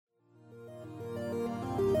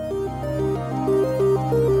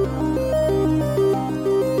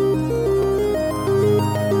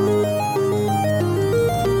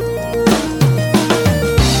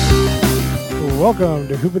Welcome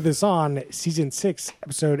to Who Put This On, Season 6,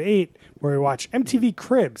 Episode 8, where we watch MTV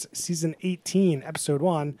Cribs, Season 18, Episode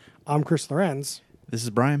 1. I'm Chris Lorenz. This is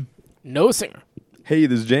Brian. No singer. Hey,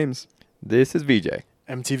 this is James. This is VJ.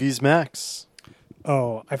 MTV's Max.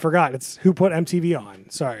 Oh, I forgot. It's Who Put MTV On.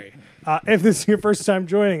 Sorry. If this is your first time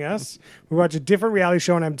joining us, we watch a different reality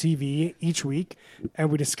show on MTV each week, and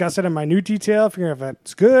we discuss it in minute detail, figuring out if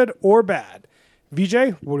it's good or bad. VJ,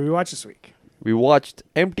 what do we watch this week? We watched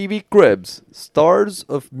MTV Cribs. Stars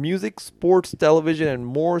of music, sports, television, and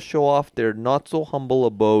more show off their not-so-humble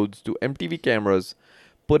abodes to MTV cameras,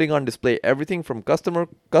 putting on display everything from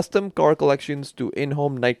custom car collections to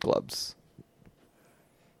in-home nightclubs.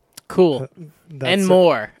 Cool. That's And it.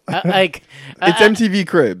 more. It's MTV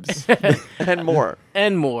Cribs. And more.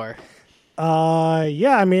 And more.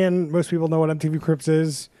 Yeah, I mean, most people know what MTV Cribs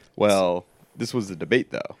is. Well, this was a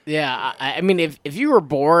debate, though. Yeah, I mean, if you were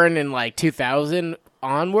born in like 2000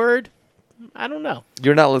 onward, I don't know.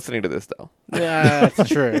 You're not listening to this, though. Yeah, that's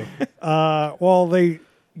true. Well, they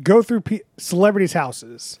go through celebrities'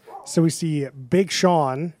 houses. So we see Big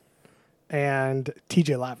Sean and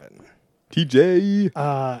TJ Lavin. TJ.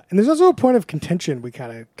 And there's also a point of contention we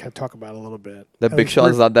kind of talk about a little bit. That Big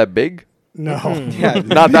Sean's not that big? No. Yeah,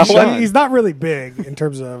 Not that one? He's not really big in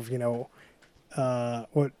terms of,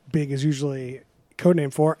 what big is usually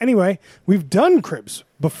codename for. Anyway, we've done Cribs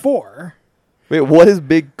before. Wait, what is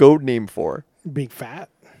big code name for? Big Fat.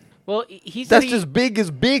 Well, he said That's he- just big is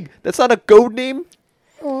big. That's not a code name.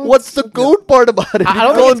 What's the code part about it? I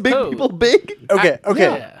You're don't think calling it's big code. people big? Okay,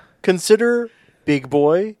 okay. yeah. Consider Big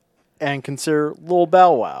Boy and consider Lil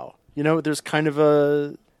Bow Wow. You know, there's kind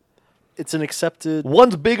of it's an accepted.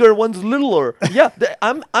 One's bigger, one's littler. Yeah,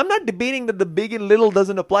 I'm not debating that the big and little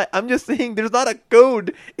doesn't apply. I'm just saying there's not a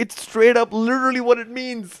code. It's straight up literally what it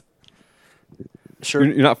means. Sure.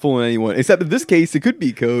 You're not fooling anyone. Except in this case, it could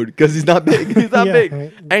be code because he's not big. He's not Yeah, big.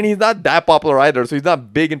 right. And he's not that popular either, so he's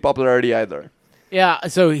not big in popularity either. Yeah,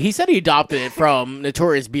 so he said he adopted it from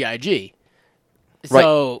Notorious B.I.G.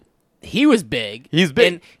 So he was big. He's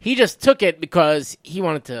big. And he just took it because he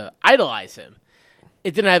wanted to idolize him.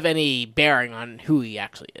 It didn't have any bearing on who he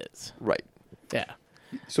actually is. Right. Yeah.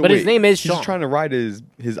 So But his name is he's Sean. just trying to ride his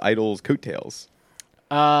idol's coattails.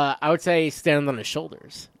 I would say stand on his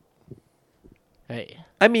shoulders. Hey.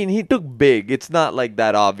 I mean, he took big. It's not like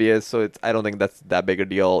that obvious, so I don't think that's that big a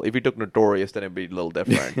deal. If he took Notorious, then it'd be a little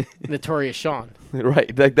different. Notorious Sean.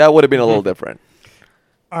 Right. Like that would have been a little different.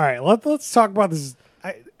 All right, let's talk about this.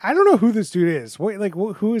 I don't know who this dude is. Wait,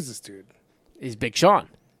 who is this dude? He's Big Sean.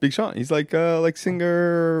 Big Sean. He's like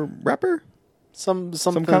singer, rapper. Something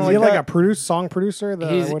kinda Is he like like a song producer? that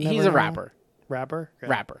I He's would a never know? rapper. Rapper? Okay.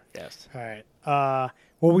 Rapper, yes. All right.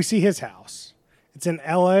 Well, we see his house. It's in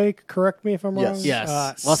L.A. Correct me if I'm wrong. Yes.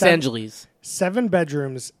 Yes. Los 7 Angeles. 7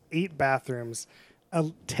 bedrooms, 8 bathrooms,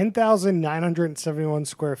 10,971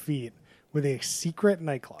 square feet with a secret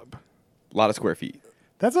nightclub. A lot of square feet.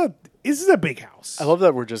 This is a big house. I love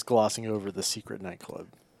that we're just glossing over the secret nightclub.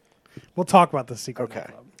 We'll talk about the secret Okay.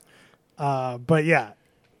 nightclub. But yeah,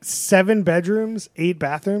 7 bedrooms, 8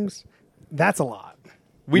 bathrooms. That's a lot.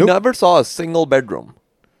 We Nope. never saw a single bedroom.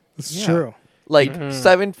 This is Yeah. true. Like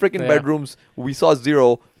 7 freaking Yeah. bedrooms, we saw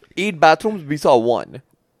 0. 8 bathrooms, we saw 1.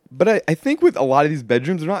 But I think with a lot of these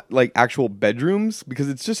bedrooms, they're not like actual bedrooms because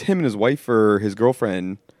it's just him and his wife or his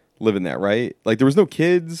girlfriend living there, right? Like there was no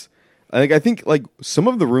kids. I think like some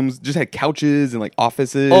of the rooms just had couches and like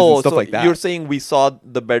offices and stuff so like that. you're saying we saw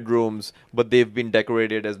the bedrooms, but they've been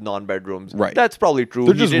decorated as non-bedrooms. Right. That's probably true.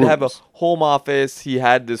 They're He just did have a rooms. home office. He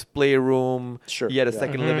had this playroom. Sure, He had a yeah.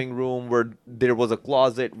 second living room where there was a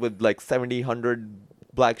closet with like 100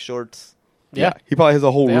 black shorts. Yeah. He probably has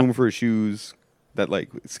a whole Yeah. room for his shoes that like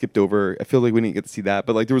skipped over. I feel like we didn't get to see that,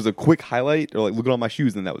 but like there was a quick highlight or like look at all my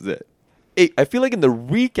shoes and that was it. I feel like in the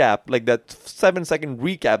recap, like that 7-second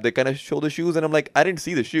recap, they kind of show the shoes, and I'm like, I didn't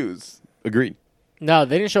see the shoes. Agreed. No,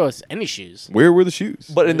 they didn't show us any shoes. Where were the shoes?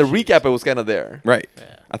 But in the recap, it was kind of there. right.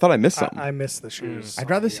 I thought I missed something. I missed the shoes. I'd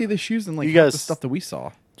rather see the shoes than like You half guys- the stuff that we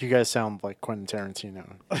saw. You guys sound like Quentin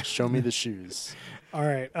Tarantino. Show me the shoes. All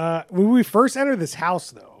right. When we first enter this house,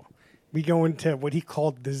 though, we go into what he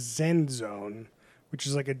called the Zen Zone, which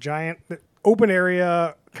is like a giant open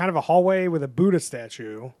area, kind of a hallway with a Buddha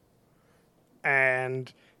statue.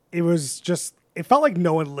 And it felt like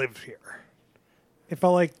no one lived here. It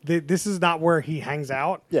felt like this is not where he hangs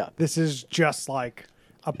out. Yeah. This is just like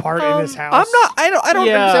a part in his house. I don't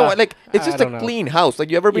Yeah. understand why. Like, it's I just a don't know. clean house.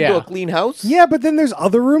 Like, you ever been to Yeah. a clean house? Yeah, but then there's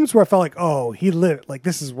other rooms where I felt like, oh, he lived. Like,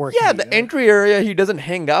 this is where Yeah, he the entry area, he doesn't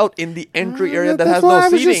hang out in the entry area that that's has what no I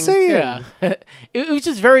was seating. just saying. Yeah. it was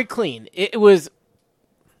just very clean. It was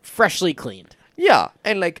freshly cleaned. Yeah,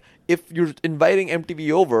 and like if you're inviting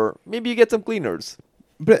MTV over, maybe you get some cleaners.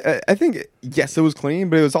 But I think, yes, it was clean,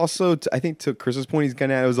 but it was also, I think to Chris's point, he's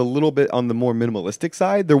getting at, it was a little bit on the more minimalistic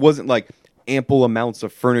side. There wasn't like ample amounts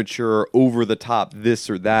of furniture, over the top this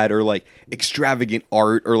or that, or like extravagant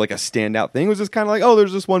art or like a standout thing. It was just kind of like, oh,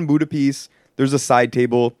 there's this one Buddha piece, there's a side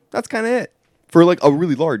table. That's kind of it for like a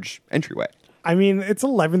really large entryway. I mean, it's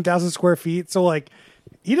 11,000 square feet, so like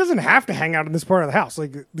he doesn't have to hang out in this part of the house.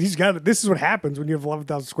 Like this is what happens when you have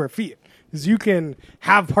 11,000 square feet. Is you can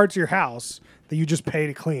have parts of your house that you just pay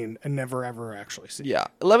to clean and never ever actually see. Yeah,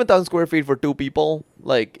 11,000 square feet for 2 people.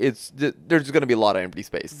 Like there's going to be a lot of empty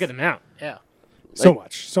space. Good amount. Yeah. So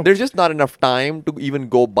much. So There's just not enough time to even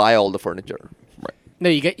go buy all the furniture. No,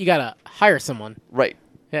 you gotta hire someone. Right.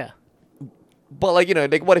 Yeah. But like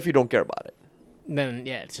like what if you don't care about it? Then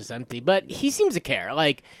yeah, it's just empty. But he seems to care.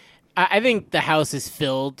 Like I think the house is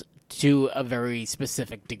filled to a very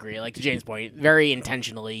specific degree. Like to James' point, very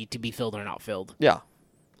intentionally to be filled or not filled. Yeah,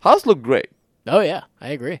 house looked great. Oh yeah, I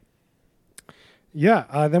agree.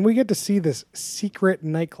 yeah, then we get to see this secret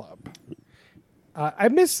nightclub. I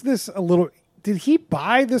missed this a little. Did he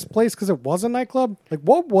buy this place because it was a nightclub? Like,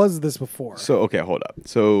 what was this before? So, okay, hold up.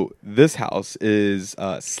 So this house is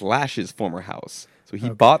Slash's former house. So he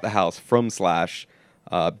bought the house from Slash,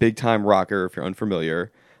 big time rocker, if you're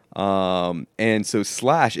unfamiliar. And so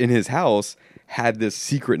Slash in his house had this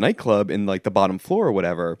secret nightclub in like the bottom floor or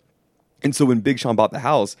whatever. And so when Big Sean bought the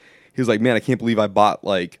house, he was like, man, I can't believe I bought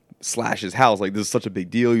like Slash's house. Like, this is such a big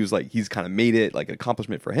deal. He was like, he's kind of made it like an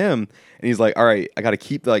accomplishment for him. And he's like, all right, I got to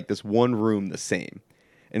keep like this one room the same.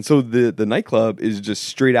 And so the nightclub is just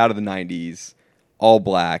straight out of the 90s, all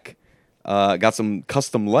black. Got some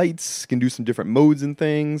custom lights, can do some different modes and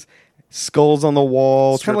things. Skulls on the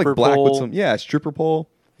wall, kind of like Stripper black with pole. some stripper pole.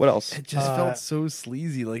 What else? It just felt so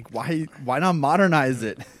sleazy. Like, why not modernize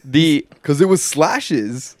it? Because it was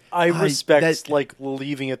Slash's. I respect that- like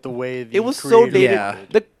leaving it the way the It was so creator dated. Yeah.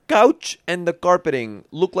 The couch and the carpeting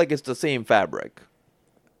look like it's the same fabric.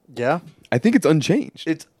 Yeah. I think it's unchanged.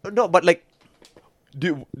 It's no, but like,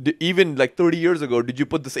 even like 30 years ago, did you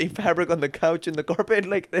put the same fabric on the couch and the carpet?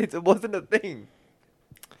 Like, it wasn't a thing.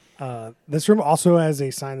 This room also has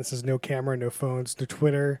a sign that says no camera, no phones, no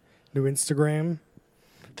Twitter, no Instagram.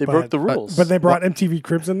 They But- broke the rules. But they brought MTV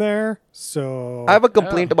Cribs in there, so I have a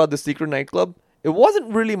complaint about the secret nightclub. It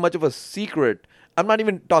wasn't really much of a secret. I'm not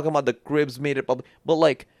even talking about the cribs made it public, but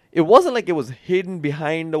like, it wasn't like it was hidden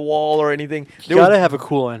behind the wall or anything. you There gotta was have a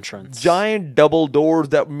cool entrance. giant double doors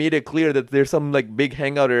that made it clear that there's some like big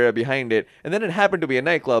hangout area behind it, and then it happened to be a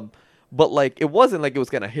nightclub, but like it wasn't like it was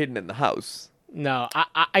kind of hidden in the house. No,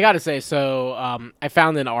 I gotta say. So I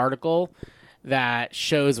found an article that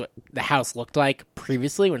shows what the house looked like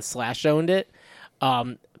previously when Slash owned it.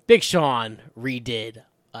 Big Sean redid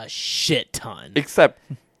a shit ton. Except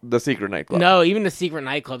the secret nightclub. No, even the secret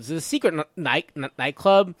nightclubs. The secret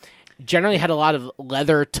nightclub generally had a lot of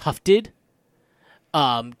leather tufted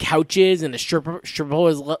couches, and the stripper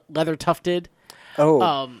was leather tufted.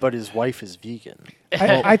 Oh, but his wife is vegan.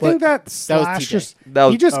 I think that That was Slash TJ. just That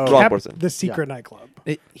was he just wrong kept person. the secret nightclub.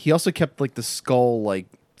 He also kept like the skull, like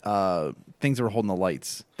things that were holding the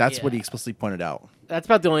lights. That's what he Yeah. explicitly pointed out. That's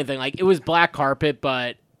about the only thing. Like, it was black carpet,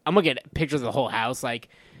 but I'm looking at pictures of the whole house. Like,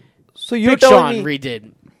 So you're Big Sean telling me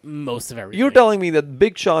redid most of everything. you're telling me that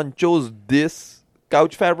Big Sean chose this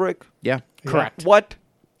couch fabric? Yeah. Correct. What?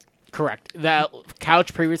 Correct. That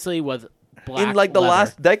couch previously was black In like the leather.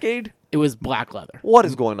 last decade? It was black leather. What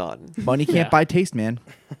is going on? Money can't Yeah. buy taste, man.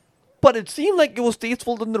 But it seemed like it was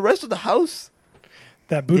tasteful than the rest of the house.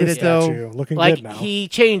 That Buddha Did it, though? statue looking Like, good now. he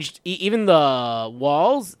changed even the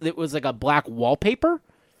walls. It was like a black wallpaper,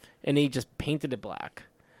 and he just painted it black.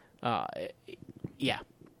 Yeah.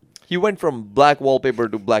 He went from black wallpaper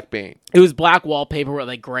to black paint. It was black wallpaper with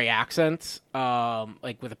like gray accents,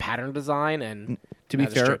 like with a pattern design, and To be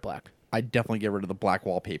as a fair, straight black. I'd definitely get rid of the black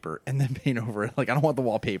wallpaper and then paint over it. Like, I don't want the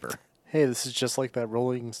wallpaper. Hey, this is just like that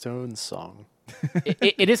Rolling Stones song.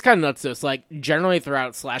 It is kind of nuts though. So like generally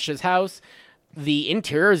throughout Slash's house, the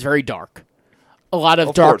interior is very dark. A lot of,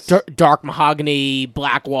 Of dark, course. dark mahogany,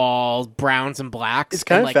 black walls, browns and blacks. It's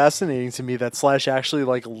kind and, of like, fascinating to me that Slash actually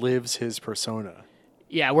like lives his persona.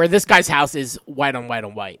 Yeah, where this guy's house is white on white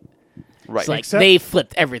on white. Right. It's like Except- they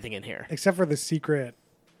flipped everything in here. Except for the secret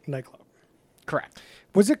nightclub. Correct.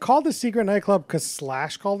 Was it called the secret nightclub because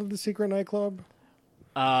Slash called it the secret nightclub?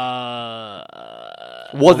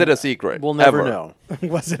 Was it a secret? We'll never Ever? know.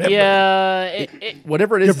 Was it ever? Yeah,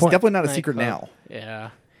 Whatever it is, Good it's point. definitely not a secret now. nightclub. Yeah.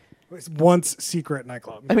 It was once secret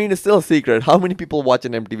nightclub. I mean, it's still a secret. How many people watch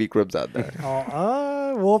an MTV Cribs out there?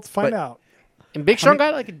 We'll have to find But- And Big Sean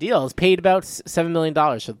got like a deal. He was paid about $7 million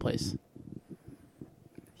for the place.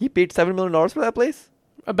 He paid $7 million for that place.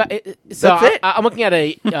 About That's it? I'm looking at a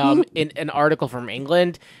in an article from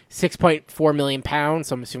England, 6.4 million pounds.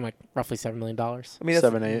 So I'm assuming like roughly $7 million. I mean, that's,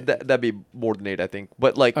 7, 8. that'd be more than 8, I think.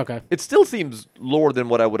 But like, Okay. it still seems lower than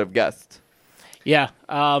what I would have guessed. Yeah.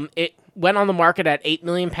 It went on the market at 8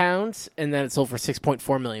 million pounds, and then it sold for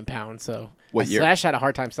 6.4 million pounds. So What year? Slash had a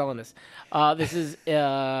hard time selling this. This is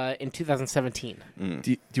in 2017.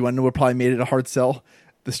 Do you want to know what probably made it a hard sell?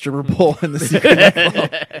 The stripper pole and the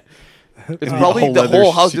secret. It's probably whole the leather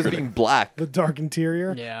whole house suit. just being black. The dark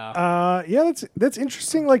interior. Yeah. Yeah, that's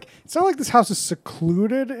interesting. Like, it's not like this house is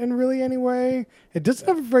secluded in really any way. It doesn't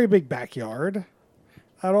have a very big backyard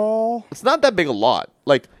at all. It's not that big a lot.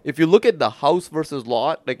 Like, if you look at the house versus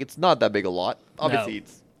lot, like, it's not that big a lot. Obviously,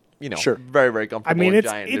 it's, Sure. very, very I comfortable mean, and it's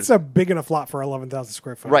giant. it's There's- a big enough lot for 11,000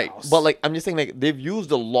 square foot right. house. But, like, I'm just saying, like, they've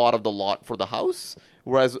used a lot of the lot for the house,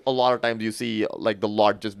 whereas a lot of times you see, like, the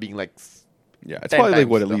lot just being, like, Yeah, it's 10 probably like times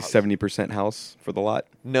what, at the least house. 70% house for the lot.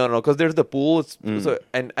 no, because there's the pool. So,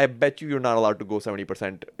 and I bet you're not allowed to go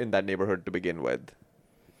 70% in that neighborhood to begin with.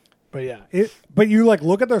 But yeah, but you like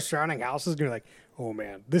look at their surrounding houses and you're like, oh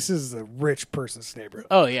man, this is a rich person's neighborhood.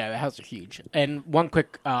 Oh yeah, the houses are huge. And one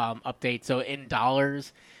quick update. So in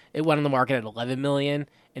dollars, it went on the market at 11 million,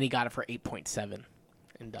 and he got it for 8.7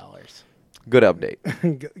 in dollars. Good update.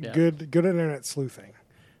 Good internet sleuthing.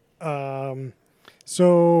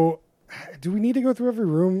 So do we need to go through every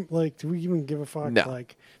room? Like, do we even give a fuck? No.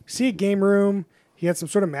 Like, see a game room. He had some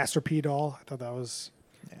sort of Master P doll. I thought that was.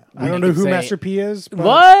 I We don't know could who say- Master P is. But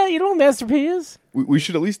What? You know what Master P is? We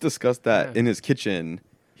should at least discuss that in his kitchen.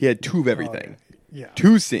 He had two of everything. Yeah.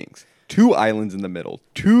 2 sinks, 2 islands in the middle,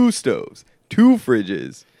 2 stoves, 2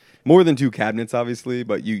 fridges. More than 2 cabinets, obviously,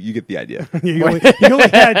 but you get the idea. you only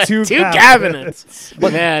had two cabinets.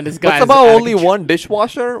 But man, this But guy's somehow out of only control. one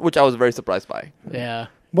dishwasher, which I was very surprised by. Yeah.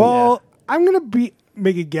 Well, I'm gonna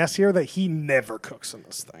make a guess here that he never cooks in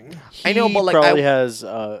this thing. I know, He but like probably has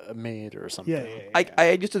a maid or something. Yeah.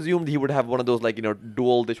 I just assumed he would have one of those like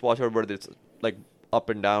dual dishwasher where it's like up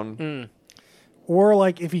and down. Or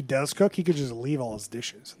like if he does cook, he could just leave all his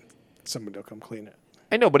dishes and someone will come clean it.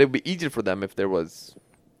 I know, but it'd be easier for them if there was.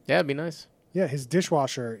 Yeah, it'd be nice. Yeah, his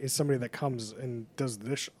dishwasher is somebody that comes and does the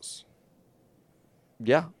dishes.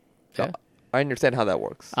 Yeah. So Yeah. I understand how that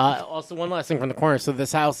works. Also, one last thing from the corner. So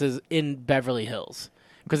this house is in Beverly Hills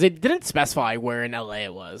because they didn't specify where in LA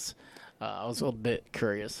it was. I was a little bit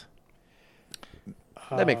curious.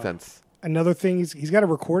 That makes sense. Another thing, he's got a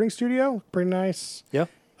recording studio, pretty nice. Yeah.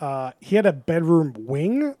 He had a bedroom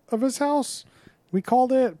wing of his house, we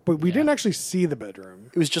called it, but we didn't actually see the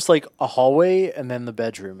bedroom. It was just like a hallway and then the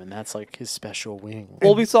bedroom, and that's like his special wing.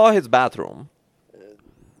 Well, we saw his bathroom.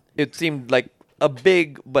 It seemed like a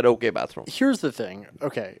big but okay bathroom. Here's the thing.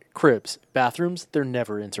 Okay, cribs, bathrooms, they're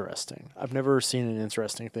never interesting. I've never seen an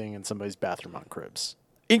interesting thing in somebody's bathroom on cribs.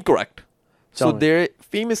 Incorrect. So Tell me. there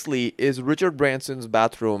famously is Richard Branson's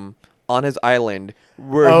bathroom on his island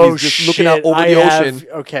where Oh, he's just shit. looking out over I the have- ocean.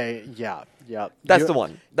 Okay, yeah. That's You- the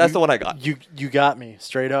one. That's the one I got. You got me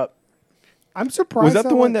straight up. I'm surprised. Was that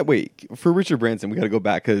the one like- that, wait, for Richard Branson, we got to go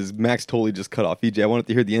back because Max totally just cut off EJ. I wanted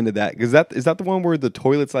to hear the end of that. Because is that the one where the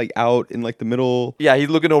toilet's like out in like the middle? Yeah, he's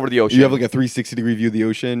looking over the ocean. You have like a 360-degree view of the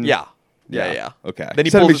ocean? yeah. Yeah. Okay. Then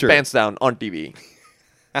he Just had to pulls make his sure. pants down on TV.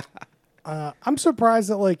 I'm surprised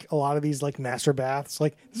that like a lot of these like master baths,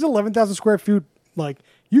 like this is 11,000 square feet. Like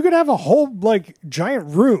you could have a whole like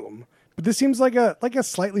giant room, but this seems like a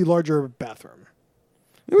slightly larger bathroom.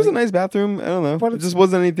 It was a nice bathroom. I don't know. But It it's- just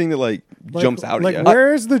wasn't anything that like jumps out Like at you.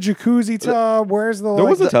 where's the jacuzzi tub? Where's the There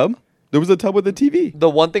like, was a tub. There was a tub with a TV. The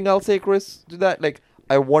one thing I'll say, Chris, to that, like,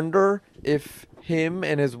 I wonder if him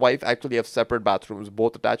and his wife actually have separate bathrooms,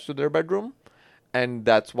 both attached to their bedroom, and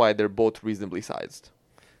that's why they're both reasonably sized.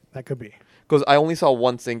 That could be. Because I only saw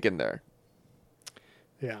one sink in there.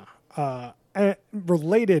 Yeah. And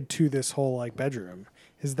related to this whole like bedroom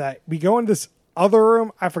is that we go into this other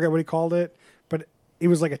room. I forget what he called it, but it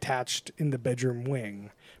was like attached in the bedroom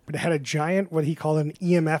wing. But it had a giant, what he called an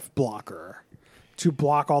EMF blocker to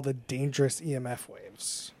block all the dangerous EMF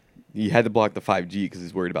waves. He had to block the 5G because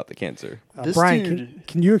he's worried about the cancer. This Brian, dude-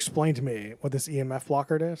 can you explain to me what this EMF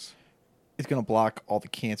blocker is? It's gonna block all the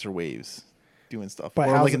cancer waves doing stuff. But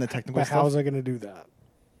or how's like in it- the technical but how's stuff. it going to do that?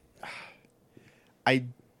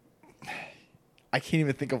 I can't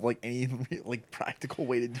even think of like any like practical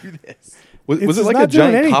way to do this. Was It's it like not a doing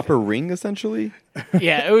giant anything. copper ring essentially?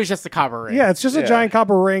 Yeah, it was just a copper ring. Yeah, it's just a Yeah. giant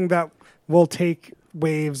copper ring that will take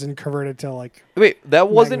waves and convert it to like Wait, that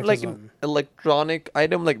wasn't like an Magnetism. electronic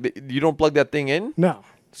item? Like, you don't plug that thing in? no.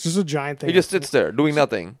 It's just a giant thing. It just sits there doing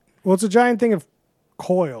nothing. Well, it's a giant thing of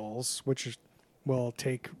coils, which is will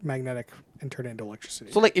take magnetic and turn it into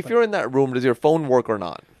electricity. So, like, if you're in that room, does your phone work or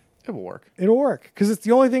not? It will work. It'll work because it's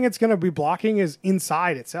the only thing it's going to be blocking is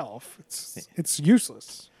inside itself. It's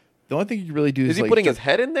useless. The only thing you can really do Is is he like, putting his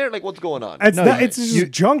head in there? Like, what's going on? It's No, not, you- it's just you-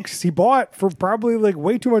 junks he bought for probably like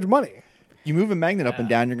way too much money. you move a magnet up and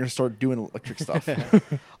down, you're gonna start doing electric stuff.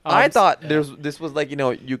 I thought this was like,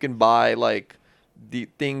 you can buy like the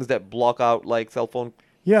things that block out like cell phone.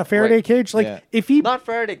 Yeah, Faraday Right. cage. Like Yeah. if he, Not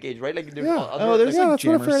Faraday cage, right? Like there's yeah, other, Oh, there's yeah, like that's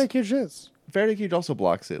what a jammers. Faraday cage is. Faraday cage also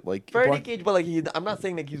blocks it. Like Faraday block- cage, but like I'm not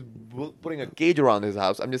saying like he's putting a cage around his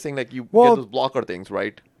house. I'm just saying like you Well- get those blocker things,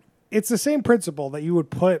 right? It's the same principle that you would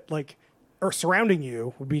put like, or surrounding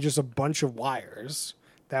you would be just a bunch of wires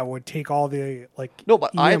that would take all the like. No,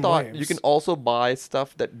 but I EM thought waves. you can also buy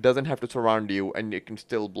stuff that doesn't have to surround you and it can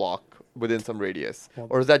still block within some radius.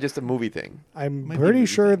 Or is that just a movie thing? I'm Might be pretty movie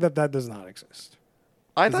sure that does not exist.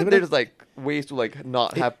 I Is thought it there's like ways to like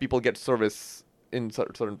not have people get service in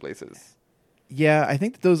certain places. Yeah, I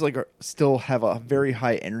think that those like still have a very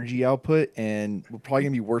high energy output and we're probably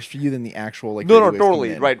gonna be worse for you than the actual like. No, radio waves coming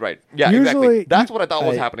totally. in. Right. Yeah, Usually- exactly. That's what I thought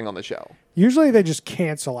was I- happening on the show. Usually they just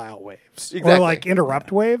cancel out waves or Exactly. like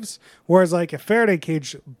interrupt waves, whereas like a Faraday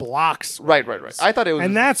cage blocks. Right. I thought it was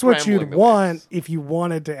And that's what scrambling you'd the want waves. if you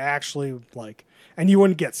wanted to actually like, and you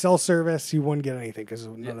wouldn't get cell service, you wouldn't get anything because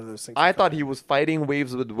none of those things. I are thought covered. he was fighting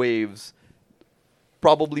waves with waves,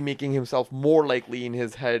 probably making himself more likely in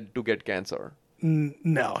his head to get cancer.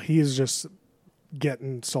 No, he is just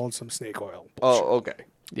getting sold some snake oil. Oh, okay.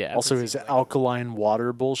 Yeah. Also, his alkaline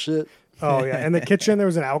water bullshit. Oh yeah, in the kitchen there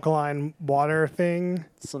was an alkaline water thing.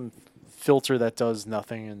 Some filter that does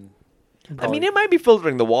nothing. And I mean, it might be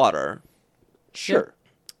filtering the water, sure,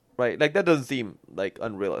 right? Like that doesn't seem like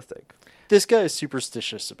unrealistic. this guy is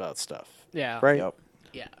superstitious about stuff, Yeah. right? Yep.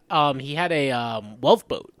 Yeah. He had a wealth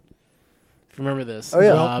boat. If you remember this. Oh,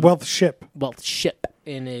 yeah. Wealth ship. Wealth ship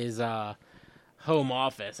in his home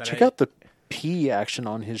office. And Check out the P action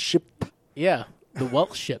on his ship. Yeah, the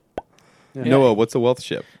wealth ship. Noah, what's a wealth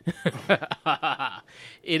ship?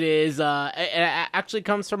 It is. It actually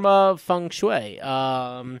comes from feng shui.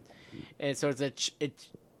 And so it's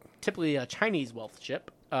typically a Chinese wealth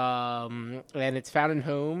ship. And it's found in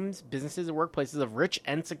homes, businesses, and workplaces of rich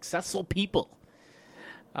and successful people.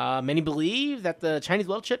 Many believe that the Chinese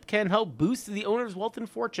wealth ship can help boost the owner's wealth and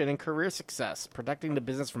fortune and career success, protecting the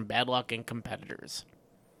business from bad luck and competitors.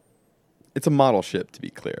 It's a model ship, to be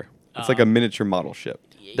clear. It's like a miniature model ship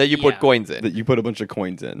That you put Yeah. coins in. that you put a bunch of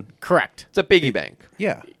coins in. Correct. It's a piggy bank.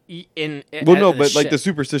 Yeah. Well, no, but like ship. the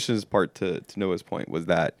superstitious part to Noah's point was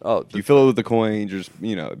that Oh, you fill it with the coins, just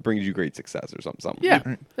it brings you great success or something. Yeah.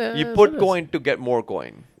 You So put it is. coin to get more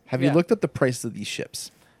coin. Have Yeah. you looked up the price of these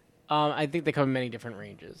ships? I think they come in many different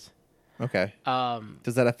ranges. Okay. Um,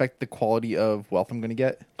 Does that affect the quality of wealth I'm going to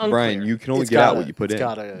get? Brian, unclear. you can only It's get out gotta- what you put it's in.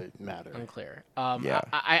 gotta matter. Unclear. Yeah.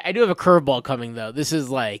 I do have a curveball coming though. This is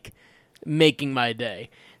like making my day.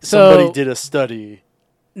 Somebody So did a study.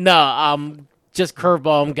 no, just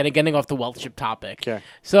curveball. I'm getting off the wealth ship topic. Okay.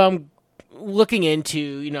 So I'm looking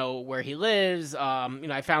into where he lives.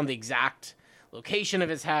 I found the exact location of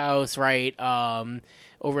his house. Right.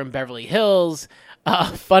 Over in Beverly Hills.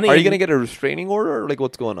 Funny. Are you gonna get a restraining order? Or like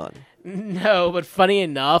what's going on? No, but funny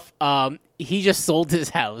enough, he just sold his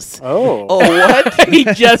house. Oh, Oh, what? He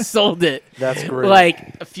just sold it. that's great.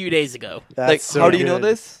 Like a few days ago. That's like, so how do you know good.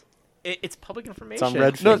 this? It's public information. It's on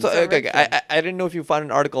Redfin. No, so, It's on okay, Redfin. I didn't know if you found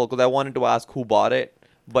an article because I wanted to ask who bought it,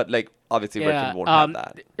 but like obviously Redfin won't have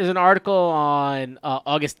that. There's an article on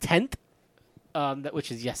August 10th,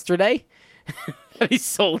 which is yesterday. That he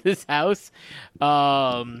sold his house.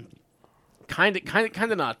 Kind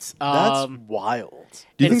of nuts. That's wild.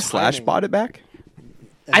 Do you think it's Slash timing. bought it back?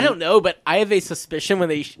 I don't know, but I have a suspicion when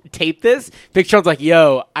they tape this, Big Sean's like,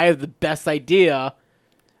 "Yo, I have the best idea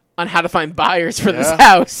on how to find buyers for this Yeah.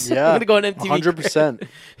 house. Yeah, I'm gonna go on MTV. 100%.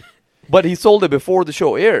 But he sold it before the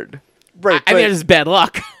show aired, Right, I mean, but it's bad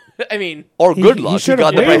luck. I mean, or good he luck. He should've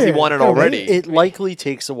got the price he waited. wanted Yeah, already. it likely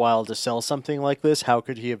takes a while to sell something like this. How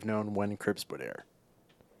could he have known when Cribs would air?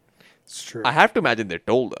 It's true. I have to imagine they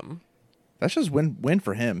told him. That's just win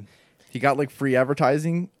for him. He got like free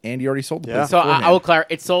advertising and he already sold the Yeah. place. so I beforehand. will clarify.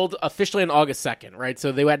 It sold officially on August 2nd, right?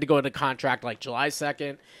 So they had to go into contract like July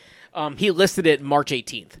 2nd. He listed it March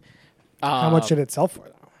 18th. How much did it sell for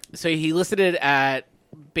though? So he listed it at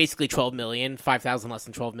basically 12 million, 5,000 less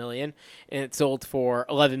than 12 million, and it sold for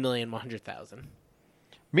 11,100,000.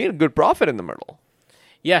 Made a good profit in the middle.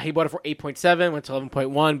 Yeah, he bought it for 8.7, went to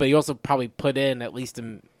 11.1, but he also probably put in at least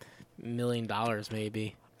 $1 million,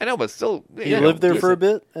 maybe. I know, but still, He lived there for a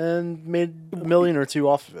bit and made $1 million or $2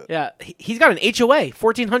 million off of it. Yeah, he's got an HOA,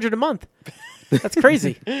 $1,400 a month. That's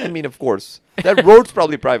crazy. I mean, of course, that road's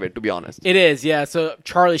probably private. To be honest, It is, yeah. So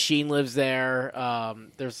Charlie Sheen lives there.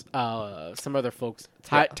 There's some other folks.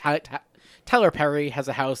 Tyler Perry has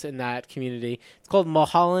a house in that community. It's called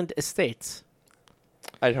Mulholland Estates.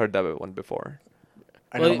 I'd heard that one before.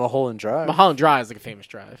 I know Well, Mulholland Drive. Mulholland Drive is like a famous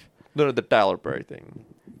drive. No, the Tyler Perry thing.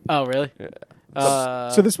 Oh, really? Yeah.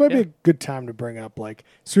 So this might be yeah. a good time to bring up, like,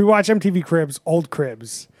 so we watch MTV Cribs, old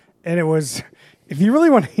Cribs, and it was, if you really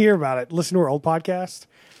want to hear about it, listen to our old podcast.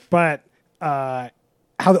 But how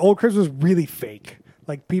the old Cribs was really fake.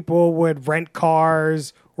 Like, people would rent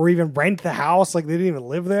cars or even rent the house, like they didn't even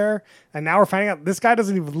live there. And now we're finding out this guy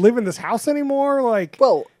doesn't even live in this house anymore. Like,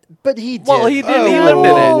 Well, but he did. Well, he did. Oh, He whoa, lived in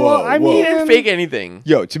it. whoa, I whoa. mean, He didn't fake anything.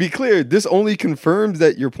 Yo, to be clear, this only confirms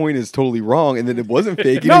that your point is totally wrong, and that it wasn't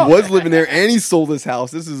fake. And No. he was living there, and he sold his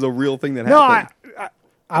house. This is a real thing that no, happened.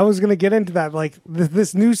 I was gonna get into that. Like,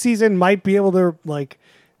 this new season might be able to like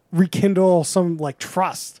rekindle some like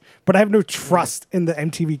trust, but I have no trust in the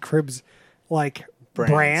MTV Cribs like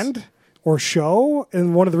Brands. brand or show.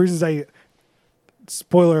 And one of the reasons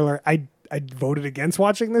spoiler alert, I voted against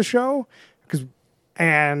watching this show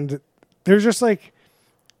and there's just like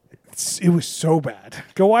it was so bad.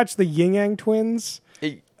 Go watch the Yin Yang Twins.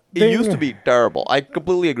 It They- used to be terrible. I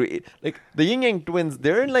completely agree. Like the Yin Yang Twins,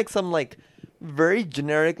 they're in like some like very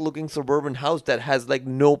generic looking suburban house that has like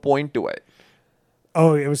no point to it.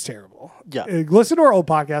 Oh, it was terrible. Yeah. Listen to our old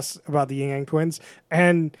podcast about the Yin Yang Twins,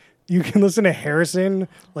 and you can listen to Harrison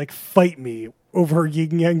like fight me over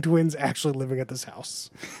Yin Yang Twins actually living at this house.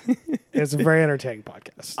 It's a very entertaining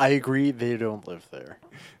podcast. I agree. They don't live there.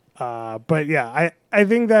 But yeah, I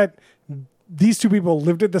think that these two people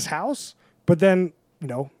lived at this house, but then, you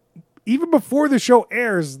know, even before the show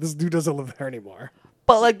airs, this dude doesn't live there anymore.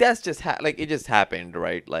 But like that's just like it just happened,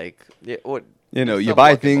 right? Like what You know, it's you not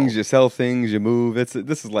buy workable. things, you sell things, you move. This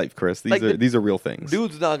is life, Chris. Like These are real things.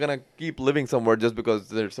 Dude's not gonna keep living somewhere just because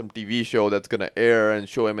there's some TV show that's gonna air and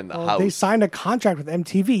show him in the Well, house. they signed a contract with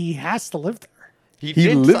MTV. He has to live there. He He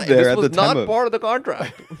did lived sign- there this at was the time not of- part of the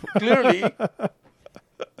contract. Clearly,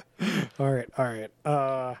 All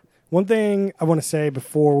right. One thing I want to say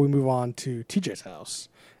before we move on to TJ's house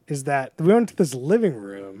is that we went to this living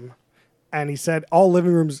room, and he said all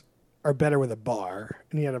living rooms are better with a bar,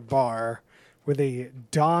 and he had a bar with a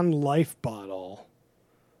Don Life bottle,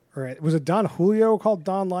 or was it Don Julio called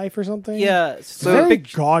Don Life or something? Yeah. It's a So very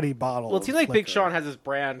Big, gaudy bottle. well, it of seems like Big liquor. Sean has this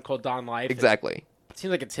brand called Don Life. exactly. It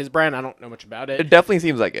seems like it's his brand. I don't know much about It it. definitely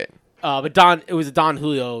seems like it. But it was a Don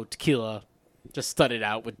Julio tequila, just studded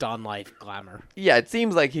out with Don Life glamour. Yeah, it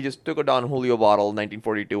seems like he just took a Don Julio bottle,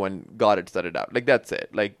 1942, and got it studded out. Like that's it.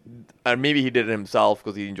 Like, maybe he did it himself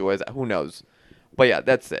because he enjoys it. Who knows? But yeah,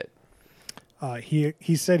 that's it.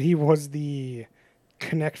 He said he was the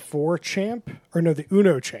Connect Four champ, or no, the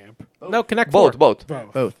Uno champ. No, Connect Both, Four.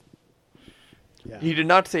 both. Both. Yeah. He did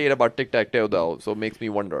not say it about Tic Tac Toe though, so it makes me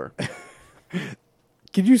wonder.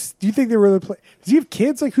 Do you think they really play? Does he have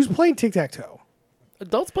kids? Like, who's playing tic tac toe?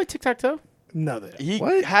 Adults play tic tac toe. No, they don't. He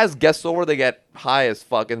What? has guests over. They get high as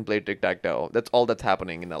fuck and play Tic Tac Toe. That's all that's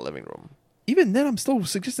happening in that living room. Even then, I'm still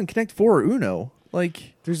suggesting Connect Four or Uno.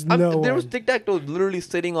 Like, There's I'm- no. there was Tic Tac Toe literally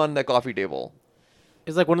sitting on the coffee table. It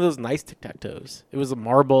was like one of those nice tic tac toes. It was a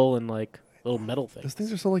marble and like little metal thing. those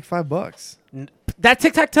things are still like $5. That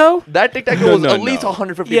tic tac toe? That Tic Tac Toe No, was no, at least no.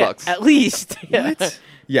 150 Yeah, bucks. at least. Yeah. What?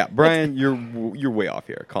 Yeah, Brian, you're way off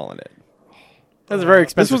here calling it. That's a very This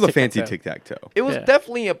expensive. was a tic-tac-toe. fancy tic tac toe. It was Yeah.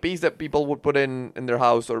 definitely a piece that people would put in their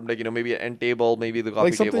house, or like maybe an end table, maybe the coffee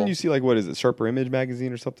Like something table. you see, like what is it, Sharper Image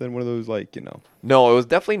magazine or something? One of those, like No, it was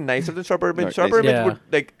definitely nicer than Sharper Image. No, Sharper nicer. Image Yeah. would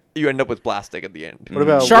like you end up with plastic at the end. What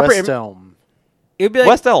about Sharper West Im- Elm? It'd be like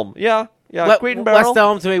West Elm, yeah, Crate and Barrel. West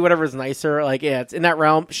Elm to me, whatever is nicer. Like, yeah, it's in that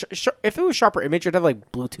realm. If it was Sharper Image, it'd have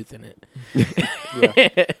like Bluetooth in it.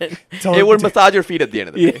 Tell It would massage your feet at the end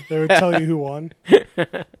of the day. They would tell you who won.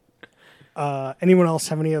 Anyone else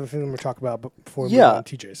have any other thing to talk about before we move Yeah. on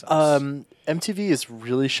to TJ's house? MTV is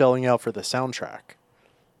really shelling out for the soundtrack.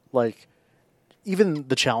 Like, even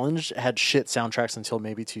The Challenge had shit soundtracks until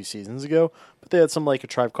maybe 2 seasons ago, but they had some like A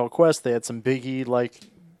Tribe Called Quest. They had some Biggie, like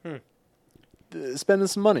spending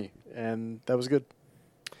some money, and that was good.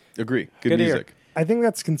 agree. Good Good to hear. music. I think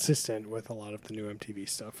that's consistent with a lot of the new MTV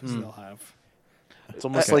stuff. Is they'll have. It's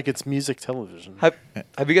almost like it's music television.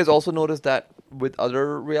 Have you guys also noticed that with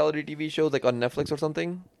other reality TV shows, like on Netflix or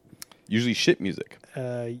something? Usually shit music.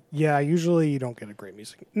 Yeah, usually you don't get a great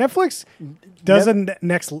music. Netflix does a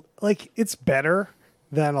next like it's better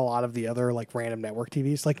than a lot of the other like random network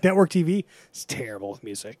TVs. Like network TV is terrible with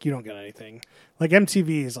music. You don't get anything. Like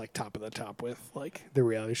MTV is like top of the top with like the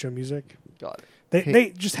reality show music. Got it. They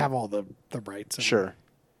just have all the rights. And Sure.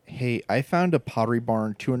 Hey, I found a Pottery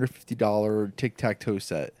Barn $250 tic-tac-toe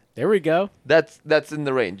set. There we go. That's in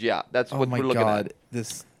the range. Yeah, that's Oh what my we're looking god, at.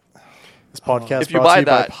 this This podcast If you brought to buy you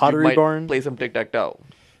by that, Pottery you might Barn. play some tic tac toe.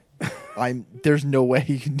 there's no way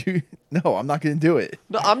you can do. No, I'm not going to do it.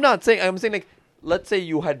 No, I'm not saying. I'm saying like, let's say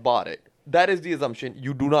you had bought it. That is the assumption.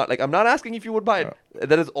 You do not like. I'm not asking if you would buy it.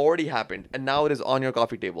 That has already happened, and now it is on your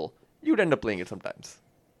coffee table. You'd end up playing it sometimes,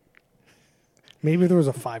 Maybe there was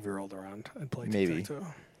a 5-year-old around and played Maybe. tic-tac-toe.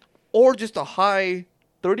 or just a high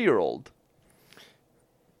 30-year-old.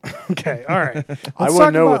 Okay, all right. I Let's wouldn't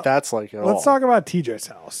talk know about- what that's like at all. Let's talk about TJ's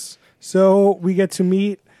house. So we get to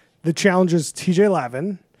meet the challenger's TJ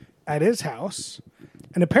Lavin at his house,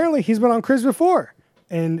 and apparently he's been on Cribs before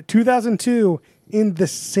in 2002 in the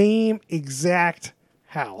same exact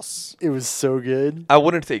house. It was so good. I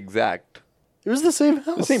wouldn't say exact. It was the same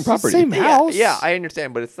house. The same property. Same house. Yeah, I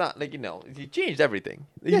understand, but it's not like he changed everything.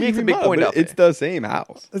 He Yeah, makes a you big might, point but of it's it. the same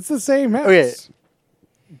house. It's the same house. Okay.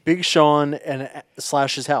 Big Sean and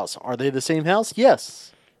Slash's house. Are they the same house?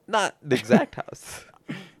 Yes. Not the exact house.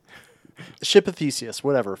 Ship of Theseus.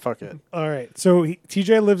 Whatever. Fuck it. All right. So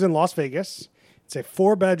TJ lives in Las Vegas. It's a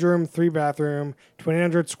 4-bedroom, 3-bathroom,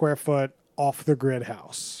 2,800 square foot off the grid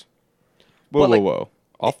house. Whoa, But, like- whoa.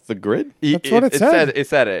 Off the grid? That's what it said. It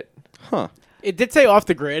said it. Huh. It did say off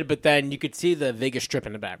the grid, but then you could see the Vegas Strip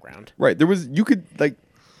in the background. Right.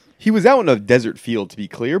 He was out in a desert field, to be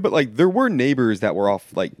clear, but like there were neighbors that were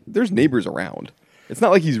off. Like there's neighbors around. It's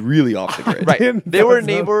not like he's really off the grid. Right. Didn't There were know.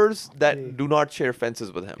 neighbors that do not share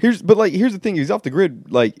fences with him. Here's the thing. He's off the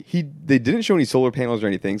grid. Like they didn't show any solar panels or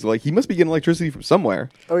anything. So like he must be getting electricity from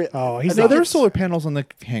somewhere. Oh yeah. Oh, he's No, not. there are solar panels on the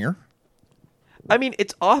hangar. I mean,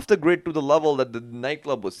 it's off the grid to the level that the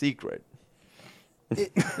nightclub was secret.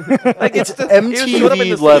 Like It's it showed up in the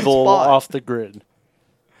MTV same level spot. off the grid.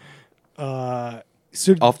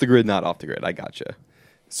 So, Off the grid, not off the grid. I gotcha.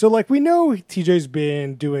 so like we know TJ's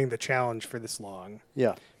been doing the challenge for this long.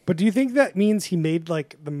 Yeah. But do you think that means he made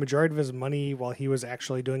like the majority of his money while he was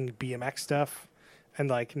actually doing BMX stuff, and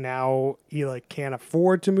like now he like can't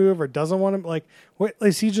afford to move or doesn't want to like? What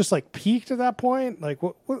is he just like peaked at that point? Like,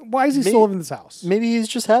 why is he still Maybe- living in this house? Maybe he's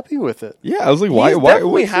just happy with it. Yeah, I was like, He's why?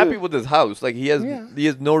 definitely what's happy the- with his house. Like he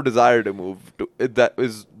has no desire to move. That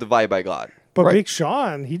is the vibe I got. But Right. Big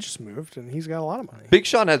Sean, he just moved and he's got a lot of money. Big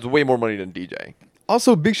Sean has way more money than DJ.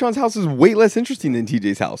 Also, Big Sean's house is way less interesting than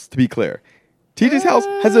TJ's house. To be clear, TJ's house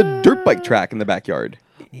has a dirt bike track in the backyard.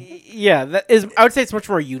 Yeah, that is. I would say it's much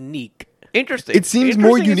more unique. Interesting. It seems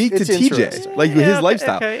more Interesting is- unique to it's TJ, interesting. like with Yeah, his okay,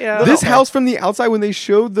 lifestyle. okay, yeah. This Okay. house from the outside, when they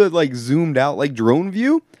showed the like zoomed out like drone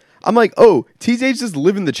view, I'm like, oh, TJ's just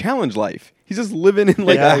living the challenge life. He's just living in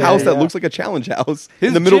like Yeah, a yeah, house that yeah. looks like a challenge house His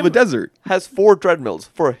in the middle of the gym desert. Has 4 treadmills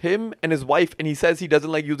for him and his wife, and he says he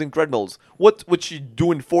doesn't like using treadmills. What would she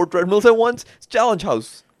doing 4 treadmills at once? It's challenge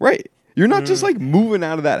house. Right. You're not just like moving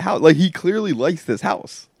out of that house. Like he clearly likes this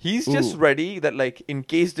house. He's just ready that like in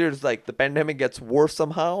case there's like the pandemic gets worse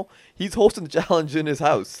somehow, he's hosting the challenge in his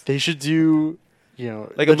house. They should do,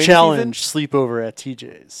 Like the a mini challenge sleepover at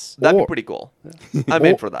TJ's. That'd be Or- pretty cool. I'm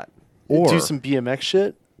in for that. Or do some BMX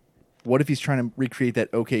shit. what if he's trying to recreate that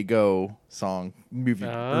OK Go song movie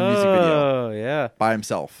or music video yeah. by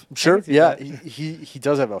himself? Sure. see Yeah. that. He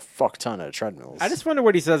does have a fuck ton of treadmills. I just wonder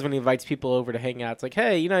what he says when he invites people over to hang out. It's like,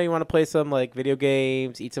 hey, you want to play some like video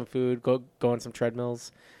games, eat some food, go on some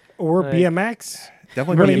treadmills. Or Like- BMX.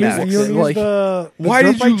 Definitely You wanna BMX. use, you wanna use Like, the Why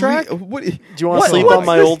dirt did bike you track? What? Do you want to What- sleep what's on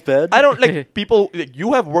my this? old bed? I don't like people. Like,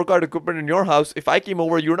 you have workout equipment in your house. If I came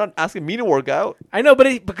over, you're not asking me to work out. I know, but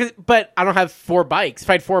I don't have 4 bikes. If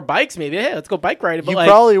I had 4 bikes, maybe hey, let's go bike riding. But You like,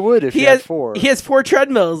 probably would if he you has had 4. He has 4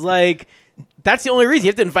 treadmills. Like that's the only reason you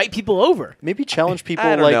have to invite people over. Maybe challenge people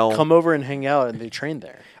I don't like know. come over and hang out and they train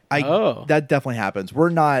there. That definitely happens. We're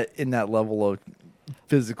not in that level of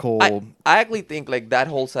physical. I actually think like that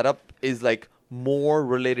whole setup is like more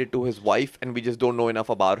related to his wife, and we just don't know enough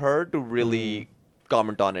about her to really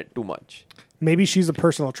comment on it too much. Maybe she's a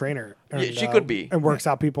personal trainer. Yeah, she could be. And works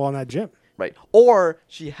out people in that gym. Right. Or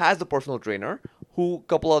she has a personal trainer who a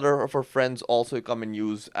couple other of her friends also come and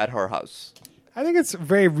use at her house. I think it's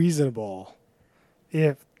very reasonable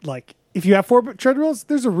if you have 4 treadmills,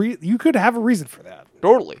 there's you could have a reason for that.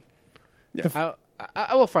 Totally.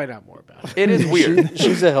 I will find out more about it. It is weird.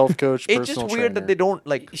 She's a health coach. It's just personal weird that trainer. they don't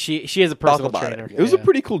like. She has a personal about trainer. it. It was a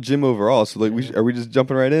pretty cool gym overall. So like, are we just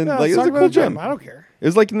jumping right in? Yeah, like, let's it was talk a about cool the gym. gym. I don't care. It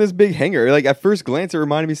was like in this big hangar. Like at first glance, it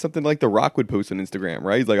reminded me of something like The Rock would post on Instagram,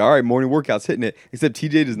 right? He's like, all right, morning workouts, hitting it. Except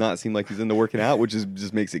TJ does not seem like he's into working out, which is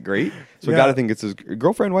just makes it great. So I Yeah. gotta think it's his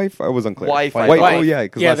girlfriend, wife. I was unclear. Wife, Wife. wife. Oh yeah,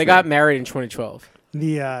 'cause Yeah, last they name. got married in 2012.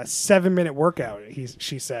 the 7-minute workout.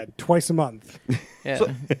 She said twice a month. Yeah.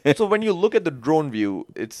 So when you look at the drone view,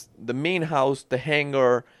 it's the main house, the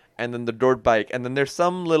hangar, and then the dirt bike, and then there's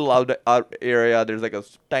some little out area. There's like a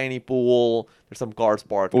tiny pool. There's some cars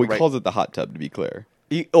parked. Well, he right? calls it the hot tub, to be clear.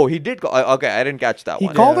 He did. Okay, I didn't catch that He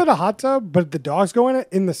one. called it a hot tub, but the dogs go in it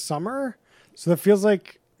in the summer, so that feels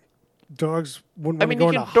like dogs wouldn't I want mean, to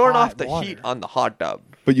go you in can the turn hot off the water. heat on the hot tub,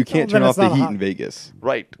 But you can't then turn it's off the not heat hot. in Vegas.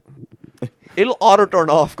 right? It'll auto turn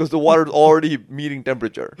off because the water's already meeting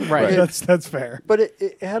temperature. Right. That's fair. But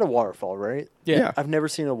it had a waterfall, right? Yeah. I've never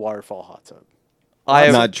seen a waterfall hot tub.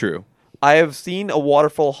 Not true. I have seen a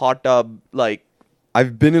waterfall hot tub like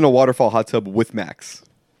I've been in a waterfall hot tub with Max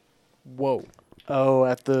Whoa. Oh,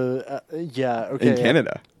 at the yeah, okay, in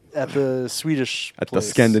Canada at the Swedish at the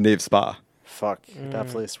place. Scandinave Spa. Fuck, that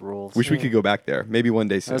place rules. Wish we could go back there. Maybe one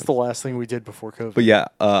day soon. That's the last thing we did before COVID. But yeah,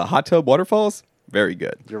 hot tub waterfalls, very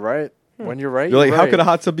good. You're right. When you're right, You're like, how right. could a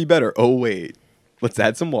hot tub be better? Oh wait, let's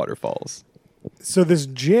add some waterfalls. So this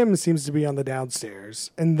gym seems to be on the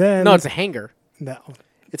downstairs, and then No, it's a hangar. no,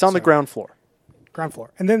 It's on the ground floor. ground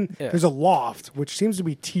floor, and then Yeah. there's a loft, which seems to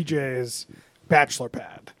be TJ's bachelor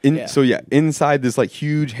pad. Yeah. So yeah, inside this like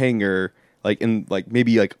huge hangar, like in like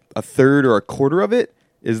maybe like a third or a quarter of it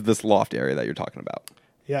is this loft area that you're talking about.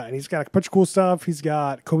 Yeah, and he's got a bunch of cool stuff. He's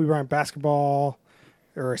got Kobe Bryant basketball,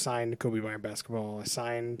 or a signed Kobe Bryant basketball, a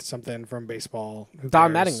signed something from baseball. Who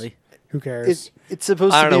Don cares? Mattingly. Who cares? It's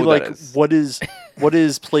supposed I to don't be know what like that is. what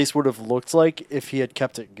his place would have looked like if he had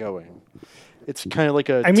kept it going. It's kind of like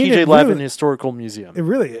a I mean, TJ it Lavin really- historical museum. It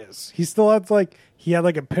really is. He still has he had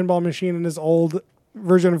like a pinball machine in his old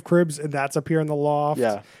version of Cribs, and that's up here in the loft.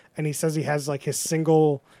 Yeah. And he says he has like his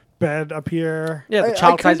single bed up here. Yeah, the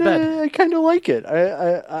child-sized kinda, bed. I kind of like it.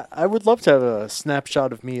 I would love to have a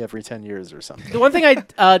snapshot of me every 10 years or something. The one thing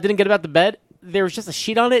I didn't get about the bed, there was just a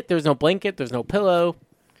sheet on it. There was no blanket. There's no pillow.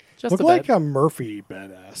 Just Looked a like bed. a Murphy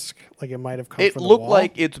bed esque. Like it might have come it from the looked wall.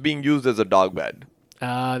 like it's being used as a dog bed.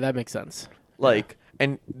 That makes sense. Like,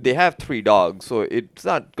 and they have 3 dogs, so it's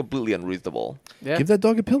not completely unreasonable. Yeah. Give that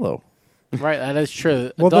dog a pillow. Right, that is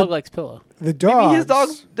true. A Well, dog the- likes pillow. the dogs. Maybe his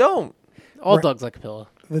dogs don't. All Right. dogs like a pillow.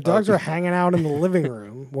 The dogs were hanging out in the living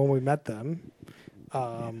room when we met them.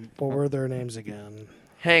 What were their names again?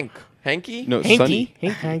 Hanky? No, Hanky. Sunny.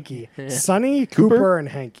 Hanky, Sonny, Cooper, and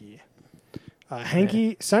Hanky.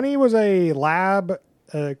 Hanky, Sonny was a lab.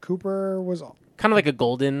 Cooper was Kind of like a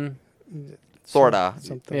golden. Sorta.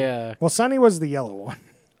 something. Yeah. Well, Sonny was the yellow one.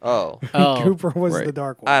 Oh. Oh. Cooper was Right. the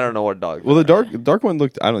dark one. I don't know what dog. Well, the dark one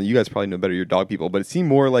looked. I don't know. You guys probably know better. Your dog people, but it seemed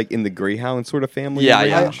more like in the greyhound sort of family. Yeah,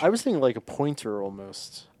 range. yeah. I was thinking like a pointer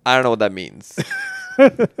almost. I don't know what that means.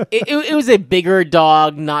 It was a bigger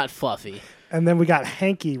dog, not fluffy. And then we got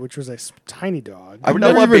Hanky, which was a tiny dog. I've know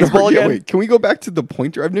never what even baseball heard. Yeah, again? wait, can we go back to the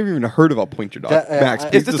pointer? I've never even heard of a pointer dog. That, Max, I-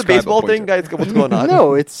 please Is this a describe baseball pointer. thing, guys? What's going on?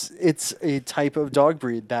 No, it's a type of dog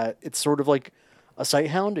breed that it's sort of like a sight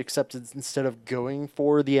hound, except it's, instead of going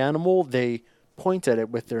for the animal, they point at it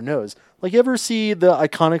with their nose. Like you ever see the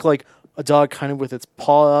iconic like a dog kind of with its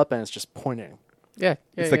paw up and it's just pointing. Yeah.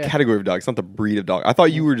 It's the category of dog. It's not the breed of dog. I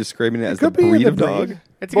thought you were describing it as the could be breed the of dog. breed.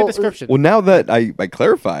 It's a Well, good description. Well, now that I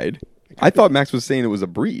clarified, I thought Max was saying it was a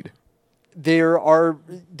breed.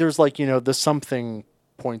 There's like, you know, the something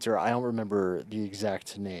pointer. I don't remember the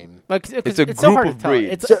exact name. Like, 'cause It's a so group hard of to tell.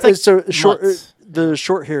 breeds. It's like so short. mutts. The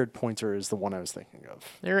short-haired pointer is the one I was thinking of.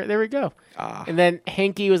 There we go. Ah. And then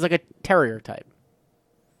Hanky was like a terrier type.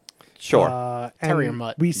 Sure. And Terrier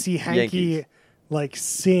mutt. We see Hanky Yankees. like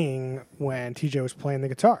sing when TJ was playing the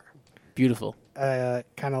guitar. Beautiful. Kind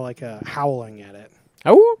of like howling at it.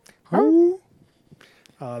 Oh.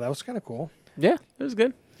 That was kind of cool. Yeah, it was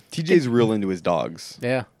good. TJ's real into his dogs.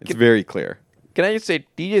 Yeah. It's very clear. Can I just say,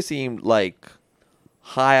 DJ seemed like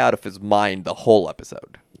high out of his mind the whole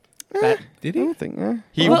episode. That, Did he? I don't think.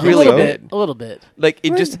 He a really little did. bit. A little bit. Like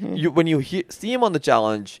it just when you see him on the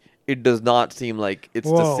challenge, it does not seem like it's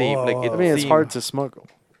the Whoa, same. whoa, Like whoa. it I mean, it's seem- hard to smuggle.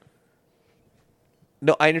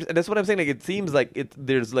 No, I understand. That's what I'm saying. Like it seems like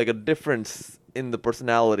there's like a difference in the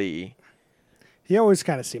personality. He always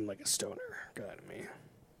kind of seemed like a stoner guy to me.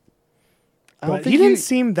 I don't But think he you- didn't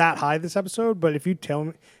seem that high this episode. But if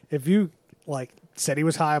you like said he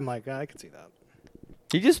was high, I'm like, I could see that.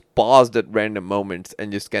 He just paused at random moments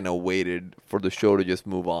and just kind of waited for the show to just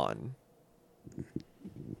move on.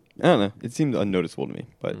 I don't know. It seemed unnoticeable to me,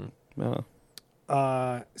 but I don't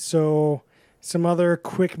know. So some other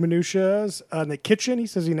quick minutiae. In the kitchen, he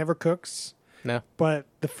says he never cooks, No. but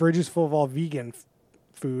the fridge is full of all vegan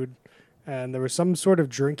food, and there was some sort of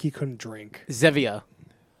drink he couldn't drink. Zevia.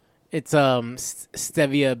 It's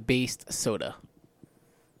stevia based soda.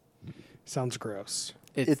 Sounds gross.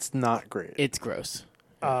 It's not great. It's gross.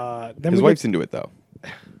 Then His we wife's into it though.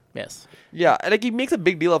 Yes. Yeah, and, like he makes a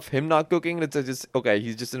big deal of him not cooking. It's just okay.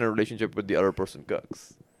 He's just in a relationship with the other person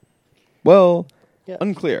cooks. Well, Yeah.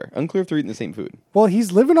 unclear. Unclear if they're eating the same food. well,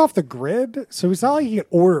 he's living off the grid, so it's not like he can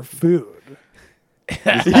order food.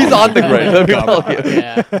 He's on the grid. Let me tell you.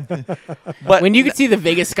 Yeah. But When you can see the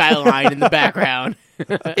Vegas skyline in the background.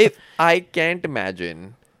 if I can't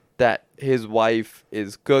imagine that his wife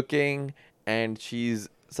is cooking and she's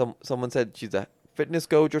someone said she's a fitness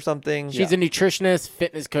coach or something. She's a nutritionist,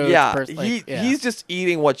 fitness coach. yeah, person, like, he's just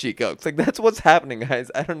eating what she cooks. Like that's what's happening, guys.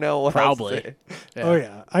 I don't know what Probably. else to say. Yeah. Oh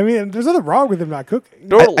yeah, I mean, there's nothing wrong with him not cooking.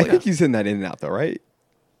 Totally. I think he's in that in and out though, right?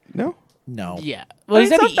 No. No. Yeah. Well, he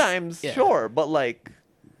said he- sometimes, yeah. sure, but like,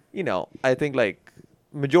 I think like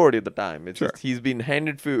majority of the time, it's Sure. just he's been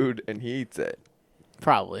handed food and he eats it.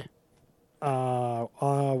 Probably.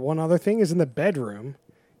 One other thing is in the bedroom.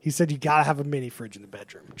 He said you gotta have a mini fridge in the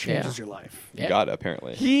bedroom. It changes your life. Yeah. Got it,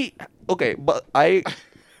 apparently.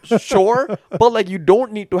 Sure, but like you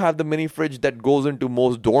don't need to have the mini fridge that goes into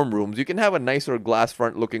most dorm rooms. You can have a nicer glass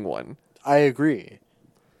front looking one. I agree.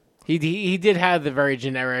 He did have the very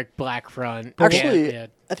generic black front. Actually, Yeah.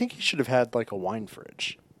 I think he should have had like a wine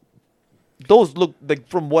fridge. Those look like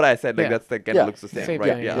from what I said, like Yeah. that's the kind Yeah. of looks the same, Same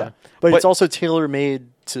right? thing, Yeah. yeah. But it's also tailor made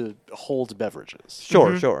to hold beverages.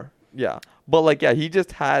 Sure, sure. Yeah. But like he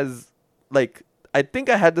just has like I think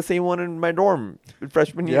I had the same one in my dorm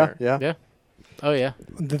freshman year. Yeah. Yeah. Oh yeah.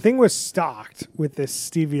 The thing was stocked with this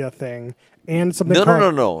stevia thing and something No,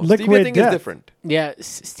 called no. liquid Stevia thing death. is different. Yeah.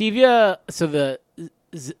 Stevia. So the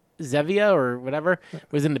Zevia or whatever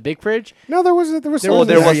was in the big fridge. No, there was Oh, some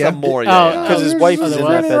there was yeah. some more. Oh, Yeah. Because his there's- wife there's- is in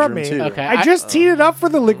don't that interrupt bedroom me. too. Okay. I just teed it up for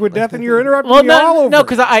the liquid death, and you're interrupting me all over. no,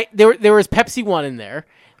 because there was Pepsi one in there.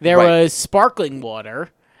 There Right. was sparkling water.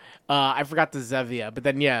 I forgot the Zevia, but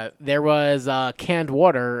then there was canned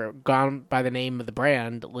water gone by the name of the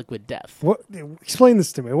brand Liquid Death. What? Explain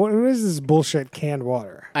this to me. What is this bullshit canned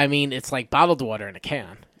water? I mean, it's like bottled water in a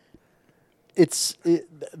can. It's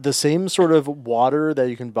the same sort of water that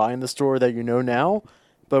you can buy in the store that you know now,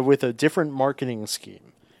 but with a different marketing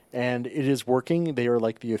scheme. And it is working. They are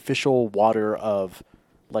like the official water of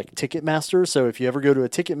like Ticketmaster. So if you ever go to a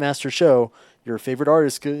Ticketmaster show, your favorite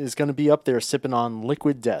artist is going to be up there sipping on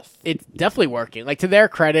Liquid Death. It's definitely working. Like, to their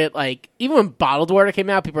credit, like, even when bottled water came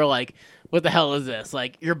out, people are like, what the hell is this?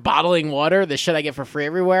 Like, you're bottling water? The shit I get for free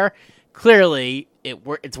everywhere? Clearly,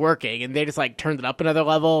 it's working, and they just, like, turned it up another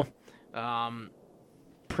level.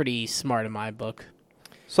 Pretty smart in my book.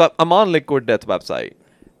 So I'm on Liquid Death website.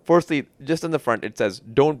 Firstly, just on the front, it says,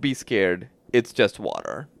 "Don't be scared. It's just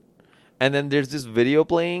water." And then there's this video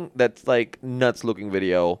playing that's like nuts looking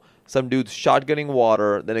video. Some dude's shotgunning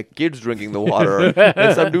water, then a kid's drinking the water,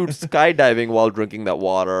 then some dude's skydiving while drinking that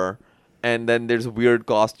water, and then there's weird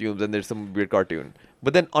costumes and there's some weird cartoon.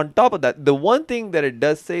 But then on top of that, the one thing that it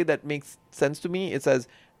does say that makes sense to me, it says,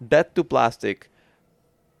 "Death to plastic.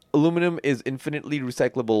 Aluminum is infinitely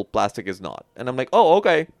recyclable, plastic is not." And I'm like, oh,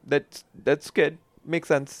 okay, that's good. Makes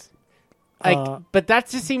sense. Like, but that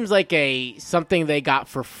just seems like something they got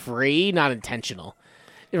for free, not intentional,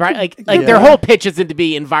 right? Like their whole pitch isn't to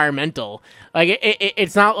be environmental. Like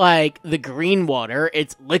it's not like the green water;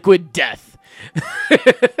 it's Liquid Death.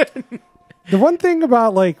 The one thing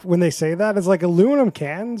about like when they say that is like aluminum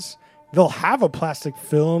cans, they'll have a plastic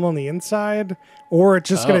film on the inside, or it's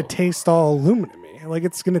just gonna taste all aluminum-y. Like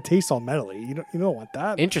it's gonna taste all metally. You don't want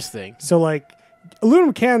that. Interesting. So like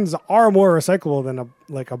aluminum cans are more recyclable than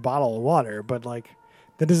a bottle of water, but like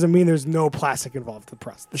that doesn't mean there's no plastic involved in the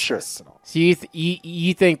process. Sure. At all. So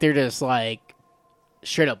you think they're just like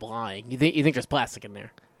straight up lying? You think there's plastic in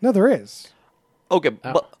there? No, there is. Okay,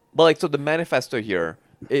 but like so the manifesto here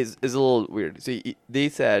is a little weird. See, they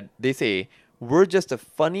say we're just a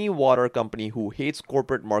funny water company who hates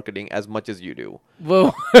corporate marketing as much as you do.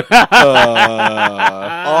 Whoa.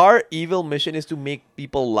 Our evil mission is to make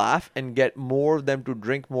people laugh and get more of them to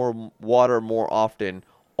drink more water more often,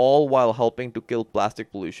 all while helping to kill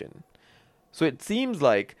plastic pollution. So it seems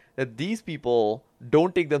like that these people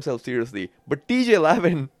don't take themselves seriously, but TJ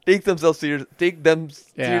Lavin takes them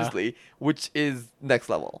seriously, which is next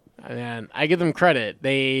level. Man, I give them credit.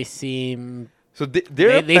 They seem So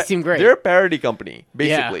They seem great. They're a parody company,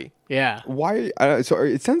 basically. Yeah. Why? So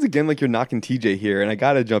it sounds again like you're knocking TJ here, and I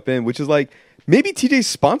gotta jump in, which is like maybe TJ's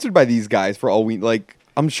sponsored by these guys for all we like.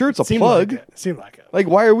 I'm sure it's a Seemed plug. Like it. Seemed like it. Like,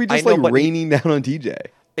 why are we just I know, like but raining down on TJ?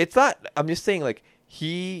 It's not. I'm just saying, like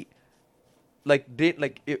he, like did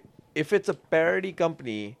like if it's a parody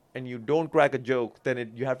company, and you don't crack a joke,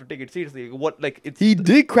 then you have to take it seriously. What like it's He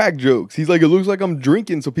did crack jokes. He's like, it looks like I'm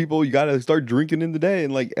drinking, so people, you gotta start drinking in the day,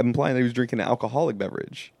 and like implying that he was drinking an alcoholic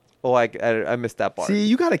beverage. Oh, I missed that part. See,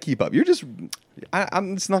 you gotta keep up. You're just,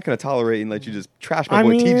 I'm just not gonna tolerate and let you just trash my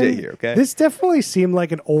boy TJ here. Okay. This definitely seemed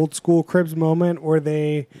like an old school Cribs moment where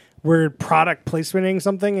they were product placementing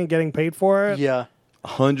something and getting paid for it. Yeah.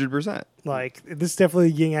 100%. Like, this is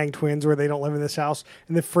definitely Yin Yang Twins where they don't live in this house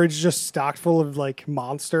and the fridge is just stocked full of like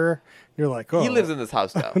Monster. You're like, oh. He lives in this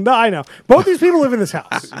house now. No, I know. Both these people live in this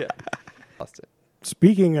house. Yeah. Lost it.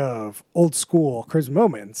 Speaking of old school Cribs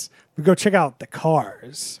moments, we go check out the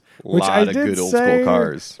cars. Which Lot I of did good old say school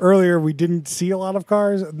cars. earlier, we didn't see a lot of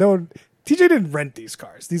cars. No, TJ didn't rent these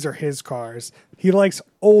cars. These are his cars. He likes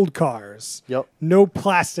old cars. Yep. No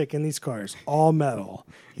plastic in these cars. All metal.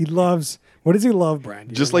 He loves. What does he love, Brian?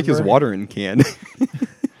 Do you Just like his remember? watering can.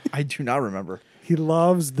 I do not remember. He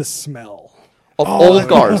loves the smell. Of I old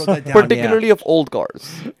cars, wrote that down, particularly of old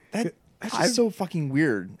cars. That's just so fucking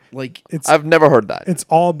weird. Like, It's I've never heard that. it's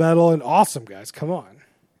all metal and awesome, guys. Come on.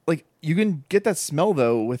 like you can get that smell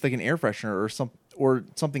though with like an air freshener or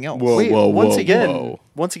something else. Whoa. Wait, whoa.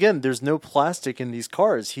 once again, there's no plastic in these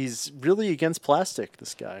cars. He's really against plastic,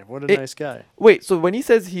 this guy. What a It- nice guy. Wait, so when he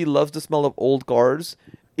says he loves the smell of old cars,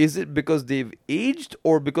 is it because they've aged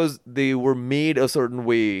or because they were made a certain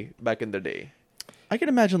way back in the day? I can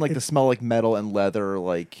imagine like the smell like metal and leather.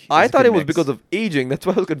 Like I is a thought good it was mix. because of aging. That's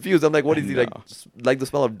why I was confused. I'm like, what is he like? No. Like the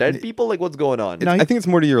smell of dead people? Like what's going on? No, I think it's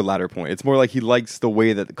more to your latter point. It's more like he likes the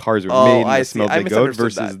way that the cars are Oh, made and I the see. smell I they go misunderstood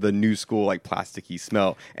versus that. the new school like plasticky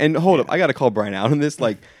smell. And hold up, I gotta call Brian out on this.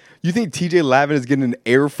 Like, you think TJ Lavin is getting an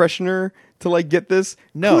air freshener to like get this?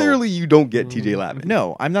 No. Clearly you don't get TJ Lavin.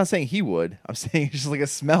 No, I'm not saying he would. I'm saying it's just like a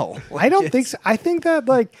smell. I don't think so. I think that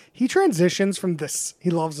like he transitions from this. He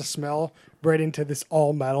loves the smell right into this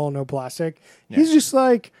all metal, no plastic. He's just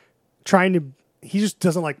like trying to. He just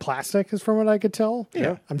doesn't like plastic, is from what I could tell.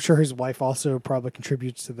 Yeah. I'm sure his wife also probably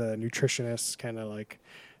contributes to the nutritionist kind of like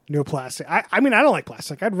no plastic. I mean, I don't like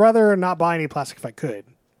plastic. I'd rather not buy any plastic if I could.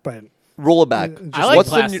 But Roll it back. I like What's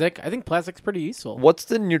the nu- plastic. I think plastic's pretty useful. What's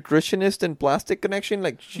the nutritionist and plastic connection?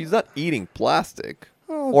 Like she's not eating plastic. it's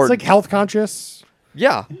Or- like health conscious.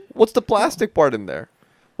 Yeah. What's the plastic part in there?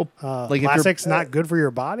 Like if you're- Plastic's not good for your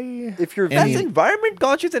body. If you're That's vegan, environment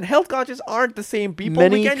conscious and health conscious aren't the same people.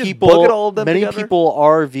 many we can't just people, bucket all of them many together. people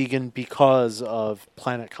are vegan because of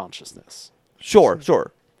planet consciousness. Sure.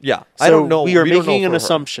 Yeah. So I don't know. we are don't know making an for her.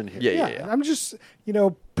 assumption here. Yeah. I'm just,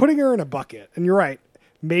 putting her in a bucket. And you're right.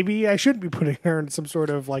 Maybe I shouldn't be putting her in some sort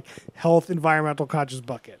of like health, environmental conscious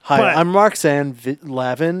bucket. Hi, But I'm Roxanne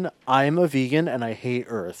Lavin. I'm a vegan and I hate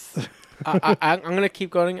Earth. I'm gonna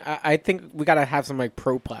keep going. I think we gotta have some like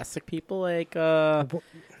pro plastic people. Like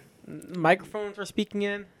microphones we're speaking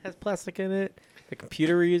in has plastic in it. The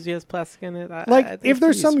computer we're using has plastic in it. I think if it's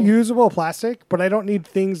there's pretty some useful. usable plastic, but I don't need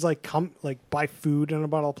things like buy food in a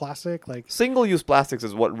bottle of plastic. Like Single-use plastics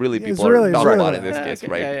is what really It's people really- are talking really about in that. this case,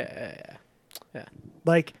 Okay, right? Yeah.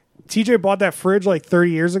 like TJ bought that fridge like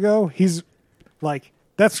 30 years ago. He's like,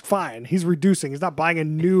 that's fine. He's reducing. He's not buying a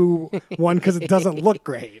new one because it doesn't look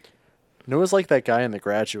great. Noah's like that guy in The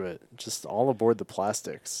Graduate, just all aboard the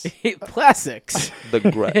plastics. Plastics. The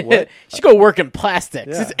what? You should go work in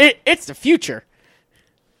plastics. Yeah. It's the future.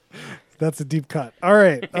 That's a deep cut. All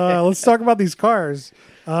right, let's talk about these cars.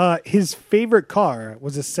 His favorite car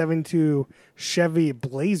was a 7.2 Chevy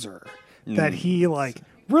Blazer that he like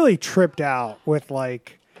really tripped out with.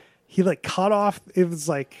 Like he like cut off. It was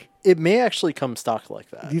like, It may actually come stock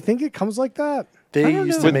like that. do you think it comes like that? They I don't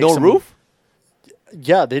used know. to With make no some- roof?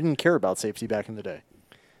 Yeah, they didn't care about safety back in the day.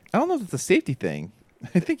 I don't know if it's a safety thing.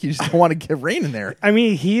 I think you just don't want to get rain in there. I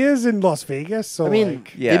mean, he is in Las Vegas, so I mean,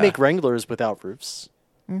 like, Yeah. they make Wranglers without roofs.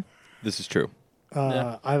 This is true.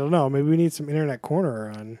 I don't know. Maybe we need some internet corner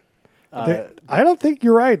on. Uh, I don't think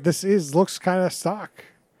you're right. This looks kind of stock,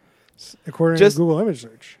 according Just- to Google image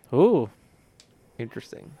search. Ooh.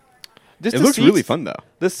 Interesting. Just It the looks seats- really fun though.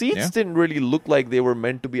 The seats Yeah. didn't really look like they were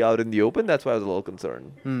meant to be out in the open. That's why I was a little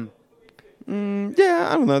concerned. Yeah,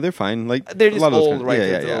 I don't know. They're fine. Like They're a just lot of those old, cars- right? Yeah, So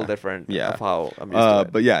yeah, it's a yeah. little different Yeah. of how I'm used to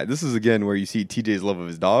it. But yeah, this is again where you see TJ's love of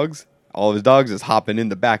his dogs. All of his dogs is hopping in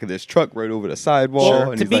the back of this truck right over the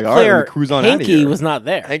sidewall, and to he's be like, "All right, let clear, me cruise on out of Hanky here." was not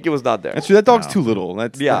there. Hanky was not there. That's true. That dog's too little.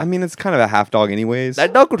 That's Yeah. I mean, it's kind of a half dog, anyways.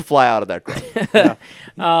 That dog could fly out of that truck.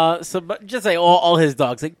 But just like all his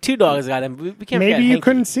dogs, like 2 dogs got him. We can't. Maybe forget you Hanky.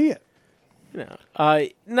 couldn't see it.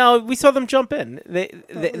 No, we saw them jump in.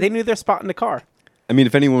 They knew their spot in the car. I mean,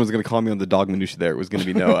 if anyone was going to call me on the dog minutia, there it was going to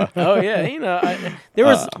be Noah. Oh yeah, there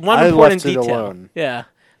was one I important left it detail. alone. Yeah,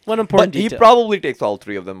 One important But he detail. probably takes all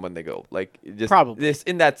three of them when they go. Like just Probably. this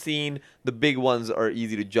in that scene, the big ones are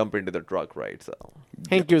easy to jump into the truck, right? So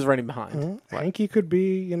Hanky was running behind. Hanky could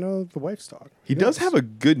be, the wife's dog. He does have a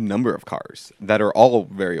good number of cars that are all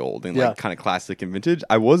very old and Yeah. like kind of classic and vintage.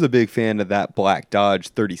 I was a big fan of that black Dodge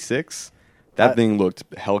 36. That thing looked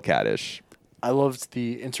Hellcatish. I loved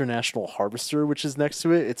the International Harvester, which is next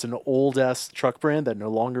to it. It's an old ass truck brand that no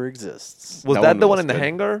longer exists. was That that one the one was in the good.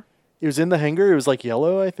 hangar? It was in the hangar. It was like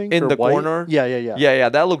yellow, I think, In or the white. corner? Yeah. Yeah,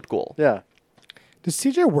 that looked cool. Yeah. Does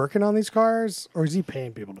TJ working on these cars, or is he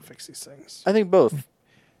paying people to fix these things? I think both.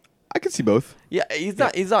 I could see both. Yeah, he's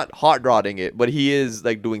not hot rodding it, but he is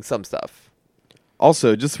like doing some stuff.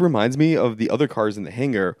 Also, just reminds me of the other cars in the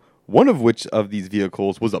hangar. One of which of these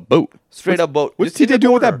vehicles was a boat. Straight up boat. What's Just in the TJ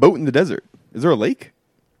doing with corner. that boat in the desert? Is there a lake?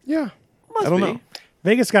 Yeah. Must I don't be. know.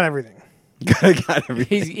 Vegas got everything. Got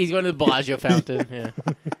everything. He's going to the Bellagio fountain. Yeah.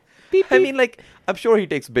 I mean, like, I'm sure he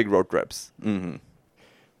takes big road trips.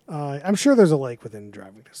 I'm sure there's a lake within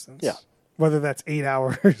driving distance. Yeah. Whether that's 8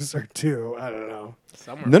 hours or 2, I don't know.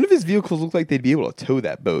 Somewhere. None of his vehicles look like they'd be able to tow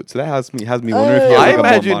that boat. So that has me wondering if he has I like, a more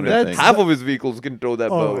imagine modern thing. half of his vehicles can tow that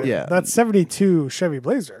Oh, boat. Yeah. That's 72 Chevy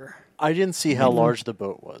Blazer. I didn't see how large the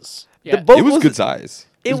boat was. Yeah. The boat It was good size.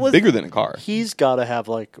 It was bigger than a car. He's got to have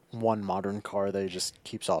like one modern car that he just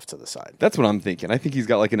keeps off to the side. That's what I'm thinking. I think he's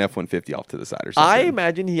got like an F-150 off to the side or something. I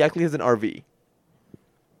imagine he actually has an RV.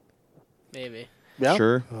 Maybe. Yeah.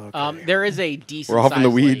 Sure. There is a decent. We're off in the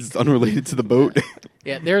sized weeds, Lake. unrelated to the boat.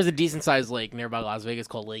 Yeah, there is a decent sized lake nearby Las Vegas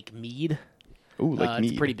called Lake Mead. Ooh, like It's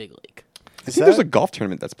me. a pretty big lake. I think there's a golf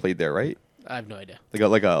tournament that's played there, right? I have no idea. Is that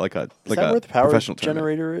where the power professional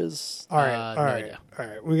tournament. generator is? All right, no all right, idea. all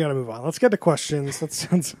right. We got to move on. Let's get to questions.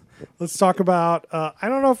 Let's talk about. I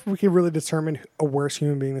don't know if we can really determine a worse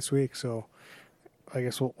human being this week, so I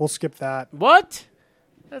guess we'll skip that. What?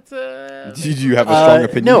 That's a. Did you have a strong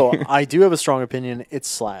opinion? No, I do have a strong opinion. It's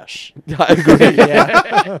Slash. I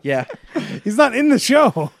agree. Yeah. He's not in the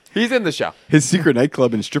show. He's in the show. His secret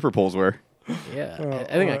nightclub and stripper poles were. Yeah,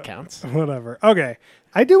 I think that counts. Whatever. Okay.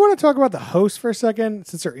 I do want to talk about the host for a second,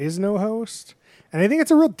 since there is no host. And I think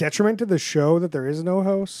it's a real detriment to the show that there is no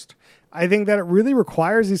host. I think that it really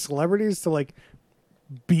requires these celebrities to like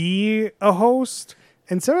be a host,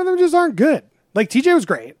 and some of them just aren't good. Like TJ was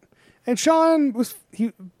great, and Sean was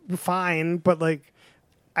fine, but like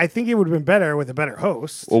I think it would have been better with a better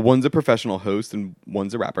host. Well, one's a professional host and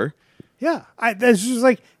one's a rapper. Yeah, that's just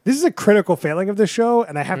like this is a critical failing of the show,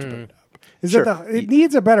 and I have to bring it up. Is Sure. that it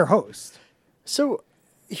needs a better host? So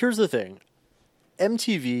here's the thing.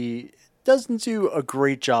 MTV doesn't do a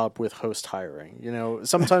great job with host hiring. You know,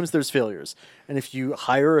 sometimes there's failures. And if you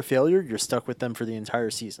hire a failure, you're stuck with them for the entire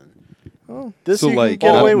season. Oh, this So you like,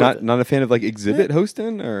 can get away with not it. not a fan of like exhibit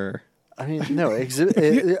hosting or. I mean, no,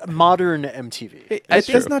 modern MTV.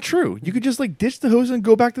 That's not true. You could just like ditch the host and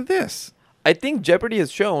go back to this. I think Jeopardy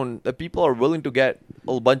has shown that people are willing to get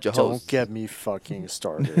a bunch of Don't hosts. get me fucking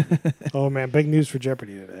started. Oh man, big news for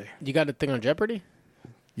Jeopardy today. You got a thing on Jeopardy?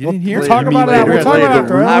 You didn't hear? We'll it? talk about it. later, We'll talk about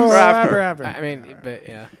it later. after. I mean, but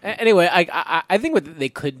yeah. Anyway, I think what they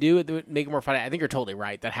could do it would make it more funny. I think you're totally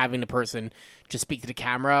right that having the person just speak to the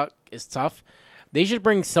camera is tough. They should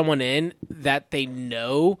bring someone in that they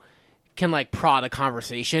know can like prod a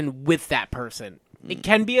conversation with that person. It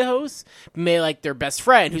can be a host, maybe like their best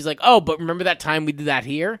friend who's like, "Oh, but remember that time we did that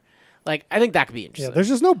here?" Like, I think that could be Yeah, interesting. there's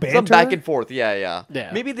just no banter. Some back and forth. Yeah.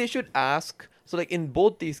 Yeah. Maybe they should ask. So like in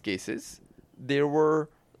both these cases, there were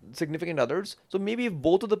significant others. So maybe if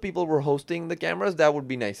both of the people were hosting the cameras, that would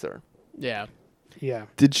be nicer. Yeah. Yeah.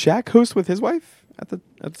 Did Shaq host with his wife at the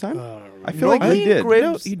time? I feel like he did.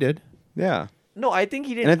 Cribs- No, he did. Yeah, No, I think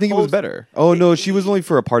he didn't. and I think it was host- better. Oh no, she was only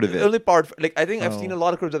for a part of The only it. part, like I think I've seen Oh. a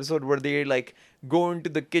lot of Cribs episode where they like go into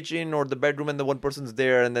the kitchen or the bedroom and the one person's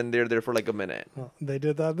there and then they're there for like a minute. Well, they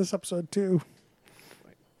did that this episode too.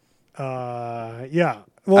 Yeah.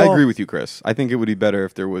 Well, I agree with you, Chris. I think it would be better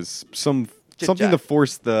if there was something Chit-chat. to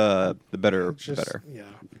force the better.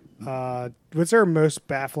 Yeah. What's our most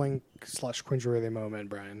baffling / cringeworthy moment,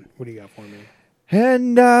 Brian? What do you got for me?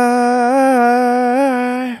 And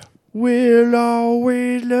I will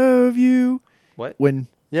always love you. What? When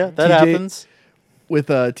Yeah, that TJ happens. with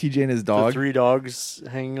TJ and his The dog, three dogs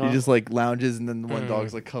hanging on. he just like lounges and then the one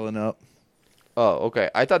dog's like cuddling up. Oh, okay.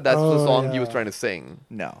 I thought that's the Oh, song he yeah. was trying to sing.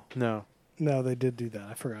 No. No. No, they did do that.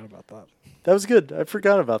 I forgot about that. That was good. I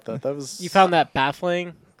forgot about that. That was You found that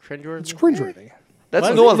baffling, cringeworthy? It's cringeworthy. That's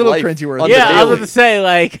What? Noah's Little life. cringeworthy. on the Yeah, I was daily. about to say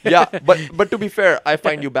like. Yeah, but to be fair, I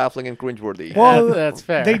find you baffling and cringeworthy. Well, that's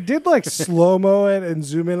fair. They did like slow mo it and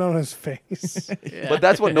zoom in on his face. Yeah. But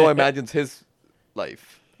that's what Noah imagines his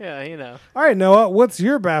life. Yeah, you know. All right, Noah, what's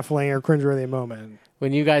your baffling or cringeworthy moment?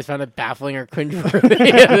 when you guys found it baffling or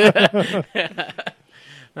cringeworthy.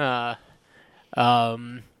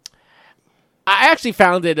 I actually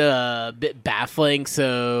found it a bit baffling.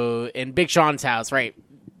 So in Big Sean's house, right?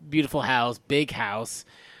 Beautiful house, big house,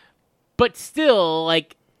 but still,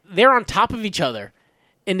 like, they're on top of each other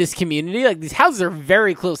in this community. Like, these houses are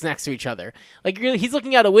very close next to each other. Like, he's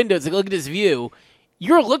looking out a window. It's like, look at this view.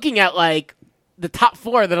 You're looking at, like, the top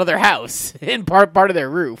floor of that other house in part of their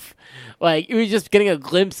roof. Like, you were just getting a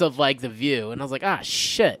glimpse of, like, the view. And I was like,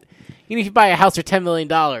 shit. Even if you buy a house for $10 million,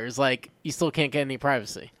 like, you still can't get any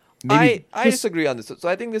privacy. Maybe I disagree on this. So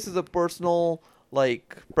I think this is a personal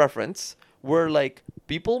like preference where like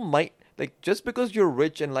people might like just because you're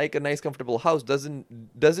rich and like a nice comfortable house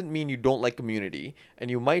doesn't mean you don't like community,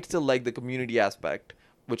 and you might still like the community aspect,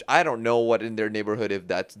 which I don't know what in their neighborhood if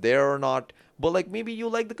that's there or not, but like maybe you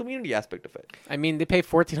like the community aspect of it. I mean, they pay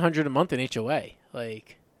 $1,400 a month in HOA.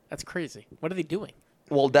 Like, that's crazy. What are they doing?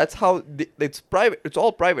 Well, that's how it's private. It's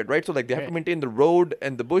all private, right? So like they have to Right. maintain the road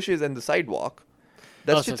and the bushes and the sidewalk.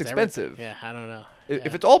 That Oh, so shit's it's expensive. everything. Yeah, I don't know. If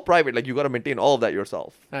Yeah, it's all private, like you got to maintain all of that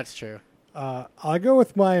yourself. that's true. I'll go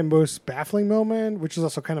with my most baffling moment, which is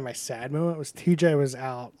also kind of my sad moment. Was TJ was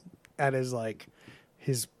out at his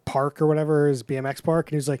his park or whatever, his BMX park,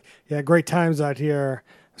 and he was like, "Yeah, great times out here,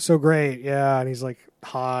 so great, yeah." And he's like,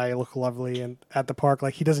 "Hi, look lovely," and at the park,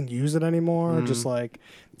 like he doesn't use it anymore, just like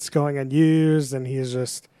it's going unused, and he's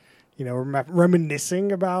just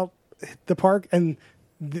reminiscing about the park, and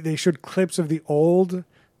they showed clips of the old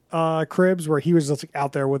cribs where he was just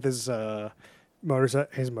out there with his motorcycle,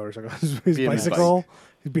 his BMX bicycle,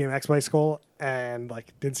 his BMX bicycle, and like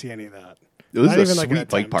didn't see any of that. It was Not a even like an sweet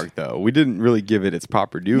bike attempt. park, though. We didn't really give it its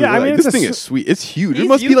proper due. Yeah, I Like, mean, this it's a thing is s- sweet. It's huge. He's It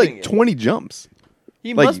must be like using it. 20 jumps.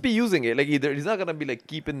 He Like- must be using it. Like he's not gonna be like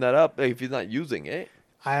keeping that up if he's not using it.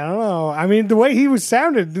 I don't know. I mean, the way he was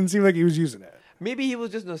sounded didn't seem like he was using it. Maybe he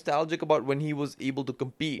was just nostalgic about when he was able to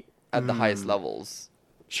compete at the highest levels.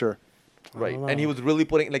 Sure. Right. don't And he know. was really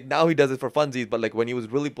putting like now he does it for funsies, but like when he was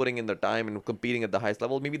really putting in the time and competing at the highest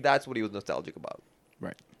level, maybe that's what he was nostalgic about.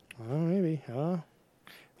 Right. Oh, maybe.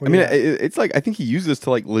 I mean, it's like I think he uses this to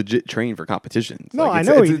like legit train for competitions. No, Like, I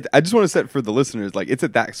it's- know it's- he- I just want to set for the listeners, like it's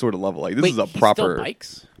at that sort of level. Like this Wait, is a he proper. still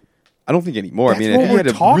bikes? I don't think anymore. That's I mean, what he we're had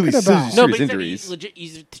a talking really about. serious No, but he said injuries. he's legit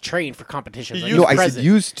easy to train for competitions. He Like, used- No, he's I said present.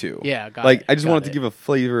 used to. Yeah, got like it, I just got wanted to it. give a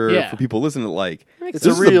flavor Yeah. for people listening. Like It's this a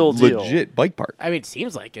is real deal. legit bike park. I mean, it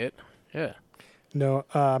seems like it. Yeah. No,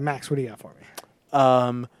 Max, what do you got for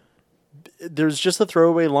me? There's just a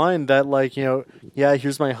throwaway line that, like, yeah,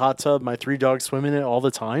 here's my hot tub, my 3 dogs swim in it all the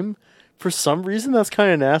time. For some reason, that's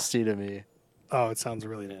kind of nasty to me. Oh, it sounds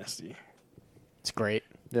really nasty. It's great.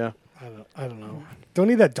 Yeah. I don't know. Don't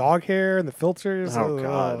need that dog hair and the filters. Oh,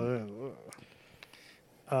 God.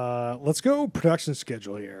 Let's go production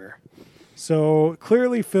schedule here. So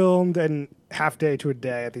clearly filmed in half day to a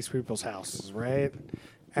day at these people's houses, right?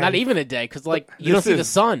 Not And- even a day, because like you This don't see the is-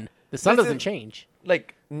 sun. The sun this doesn't is- change.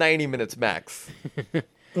 Like 90 minutes max.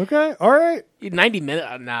 Okay, all right. 90 minutes,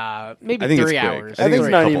 nah, maybe I think it's 3 quick. hours. I I think it's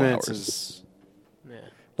a 90 couple minutes hours. is.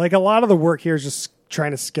 Like a lot of the work here is just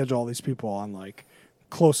trying to schedule all these people on like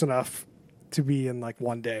close enough to be in like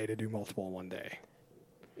one day to do multiple in one day.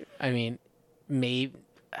 I mean, maybe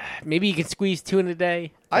you can squeeze 2 in a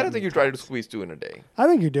day. I don't think you try to squeeze 2 in a day. I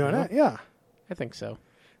think you're doing it. Yeah. I think so.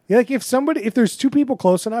 Yeah, like if there's 2 people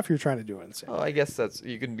close enough, you're trying to do it. In the same. Oh, I guess that's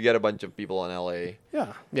you can get a bunch of people in LA.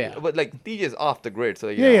 Yeah. Yeah. But like TJ's off the grid, so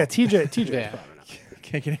Yeah, yeah. TJ. Yeah. Probably not.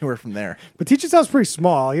 Can't get anywhere from there. But TJ's house is pretty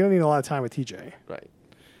small. You don't need a lot of time with TJ. Right.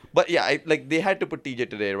 But yeah, they had to put TJ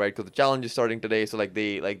today, right? Because the challenge is starting today, so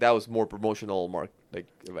that was more promotional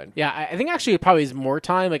event. Yeah, I think actually it probably is more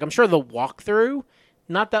time. Like I'm sure the walkthrough,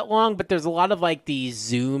 not that long, but there's a lot of like these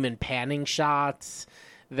zoom and panning shots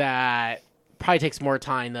that probably takes more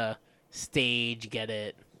time to stage, get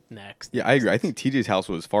it next. Yeah, I agree. I think TJ's house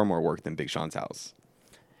was far more work than Big Sean's house.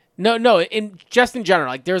 No, in general,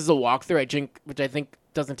 like there's the walkthrough, which I think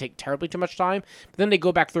doesn't take terribly too much time. But then they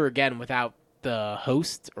go back through again without the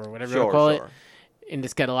host or whatever you call it, and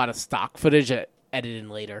just get a lot of stock footage that edited in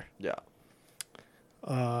later. Yeah.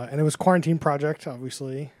 And it was quarantine project,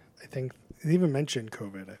 obviously. I think they even mentioned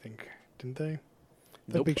COVID. I think didn't they?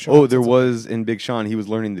 That Nope. Big Sean Oh, said there something. was in Big Sean. He was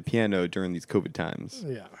learning the piano during these COVID times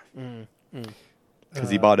Yeah. because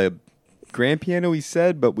he bought a grand piano. He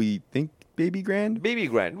said, but we think baby grand. Baby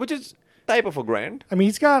grand, which is type of a grand. I mean,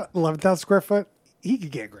 he's got 11,000 square foot. He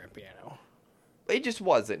could get a grand piano. It just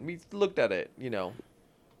wasn't. We looked at it,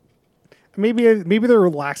 Maybe they're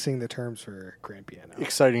relaxing the terms for grand piano.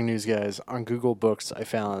 Exciting news, guys. On Google Books, I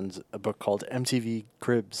found a book called MTV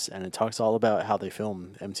Cribs, and it talks all about how they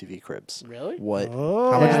film MTV Cribs. Really? What?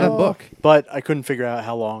 Oh. How much is that book? But I couldn't figure out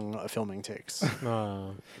how long a filming takes.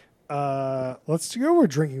 Let's go over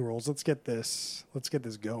drinking rules. Let's get this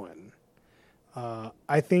going.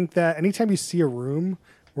 I think that anytime you see a room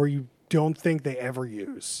where you don't think they ever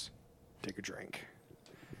use, take a drink.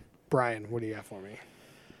 Brian, what do you have for me?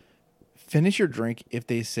 Finish your drink if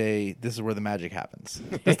they say this is where the magic happens.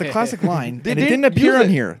 That's the classic line. They and it didn't didn't appear use on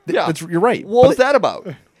it. here. Yeah. You're right. What was that about?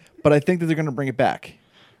 But I think that they're going to bring it back.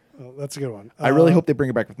 Oh, that's a good one. I really hope they bring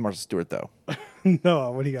it back with Martha Stewart, though.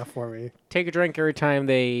 Noah, what do you got for me? Take a drink every time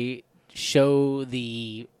they show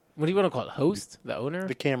the what do you want to call it? Host, the owner?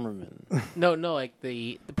 The cameraman. No, like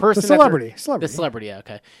the person, The celebrity. the celebrity. Yeah,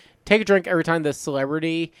 okay. Take a drink every time the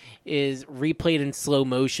celebrity is replayed in slow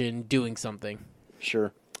motion doing something.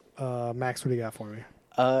 Sure. Max, what do you got for me?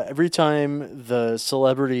 Every time the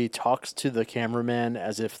celebrity talks to the cameraman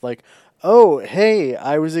as if like, oh, hey,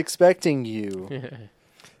 I was expecting you.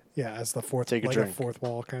 Yeah, as the fourth, Take a like drink. a fourth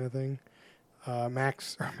wall kind of thing.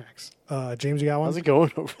 Max. James, you got one? How's it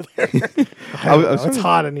going over there? I don't know. was It's trying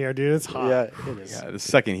hot in here, dude. It's hot. Yeah, it is. Yeah, the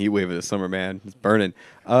second heat wave of the summer, man, it's burning.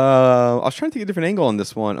 I was trying to take a different angle on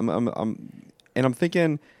this one. I'm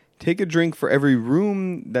thinking, take a drink for every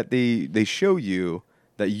room that they show you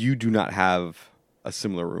that you do not have a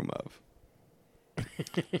similar room of.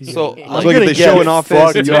 So I'm Like gonna if they get show an office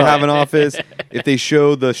fucked and you don't up. have an office, if they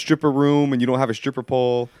show the stripper room and you don't have a stripper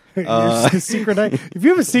pole, Your secret night. If you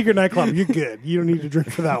have a secret nightclub, you're good. You don't need to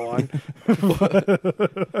drink for that one.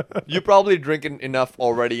 you're probably drinking enough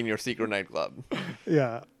already in your secret nightclub.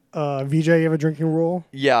 Yeah. VJ, you have a drinking rule?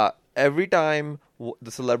 Yeah, every time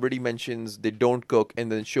the celebrity mentions they don't cook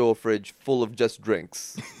and then show a fridge full of just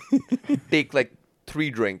drinks, take like 3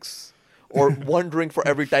 drinks or 1 drink for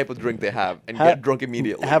every type of drink they have and get drunk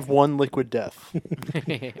immediately. Have one liquid death.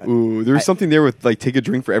 ooh, there's something there with like take a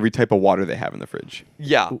drink for every type of water they have in the fridge.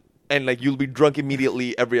 Yeah, and like you'll be drunk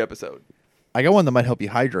immediately every episode. I got one that might help you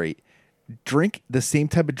hydrate. Drink the same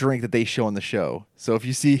type of drink that they show on the show. So if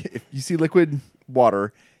you see liquid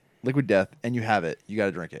water, liquid death, and you have it, you got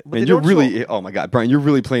to drink it. But Man, they you're don't really, oh my God, Brian, you're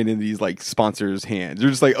really playing into these like sponsors' hands.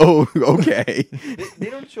 You're just like, oh, okay. They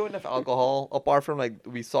don't show enough alcohol apart from like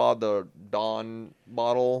we saw the Dawn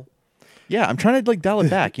bottle. Yeah, I'm trying to like dial it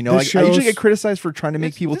back. You know, I This usually shows- get criticized for trying to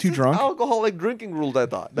make people This too is drunk. Alcoholic drinking rules, I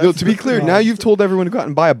thought. No, to be clear, now you've told everyone to go out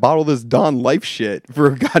and buy a bottle of this Dawn Life shit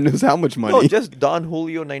for God knows how much money. No, just Don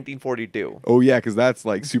Julio 1942. Oh yeah, because that's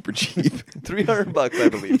like super cheap. $300, I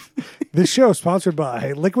believe. This show is sponsored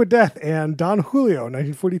by Liquid Death and Don Julio,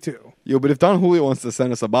 1942. Yo, but if Don Julio wants to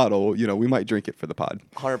send us a bottle, you know, we might drink it for the pod.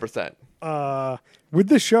 100%. Would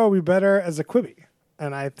this show be better as a Quibi?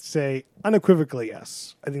 And I'd say unequivocally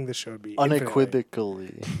yes. I think this show would be infinitely-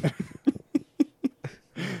 Unequivocally.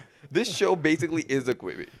 This show basically is a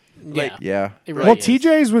Quibi. Like, Yeah. It Well, really is.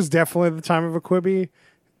 TJ's was definitely the time of a Quibi.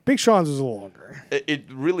 Big Sean's was a little longer. it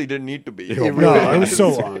really didn't need to be. Yo, It No, really it was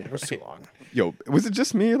didn't. so long. It was too long. Yo, was it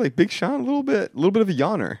just me or like Big Sean? A little bit of a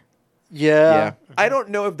yawner. Yeah. I don't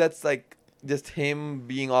know if that's like just him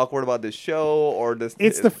being awkward about this show or this.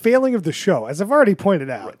 It's the failing of the show, as I've already pointed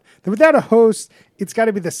out. That without a host, it's got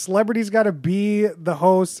to be the celebrity's got to be the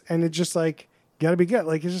host, and it just like got to be good.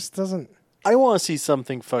 Like it just doesn't. I want to see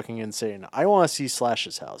something fucking insane. I want to see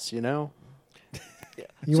Slash's house, you know?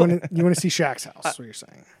 You want to see Shaq's house? That's what you're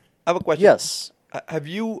saying? I have a question. Yes. Have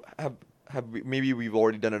you maybe we've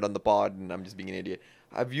already done it on the pod and I'm just being an idiot.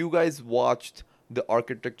 Have you guys watched the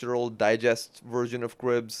Architectural Digest version of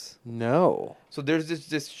Cribs? No. So there's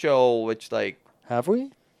this show which like Have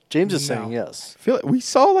we? James is saying No. yes. I feel like we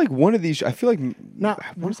saw like one of these. I feel like No.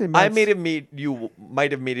 What is it? I might have made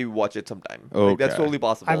you watch it sometime. Like, that's Okay. totally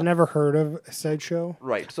possible. I've never heard of said show.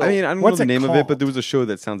 Right. So I mean, I don't know What's the it name of it, but called? there was a show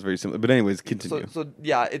that sounds very similar. But anyways, continue. So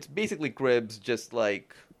yeah, it's basically Cribs, just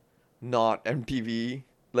like not MTV.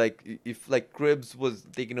 Like if like Cribs was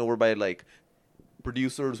taken over by like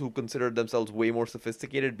producers who considered themselves way more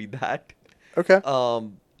sophisticated, be that. Okay.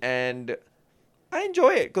 And I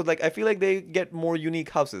enjoy it because like I feel like they get more unique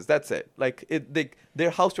houses. That's it. Like their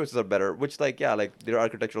house choices are better, which like yeah, like their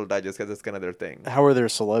Architectural Digest because that's kind of their thing. How are their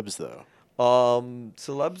celebs, though?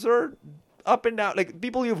 Celebs are up and down, like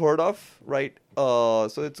people you've heard of, right? So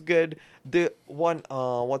it's good. The one,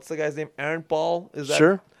 what's the guy's name? Aaron Paul, is that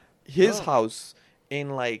Sure. his house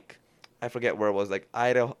in like I forget where it was, like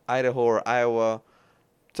Idaho or Iowa,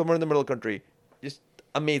 somewhere in the middle country. Just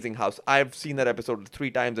amazing house. I've seen that episode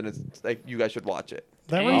 3 times, and it's like you guys should watch it.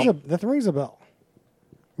 That rings a bell.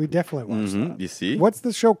 We definitely watched Mhm. that. You see? What's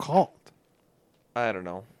the show called? I don't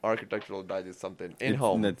know, Architectural Digest something in It's-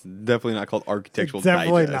 home. That's definitely not called Architectural It's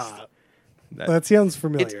definitely Digest. not. That- That sounds It's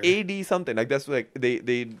familiar. AD something. Like that's like they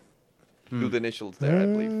do the initials there, I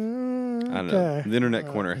believe. Mm, I don't know. okay. The Internet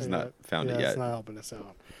Corner has Yeah, not found it yeah, yet. It's not helping us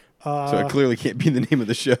out. So it clearly can't be the name of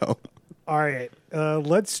the show. All right,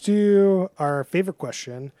 let's do our favorite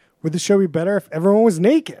question. Would the show be better if everyone was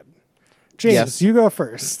naked? James, Yes. you go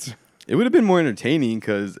first. It would have been more entertaining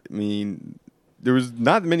because, I mean, there was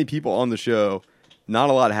not many people on the show. Not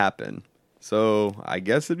a lot happened. So I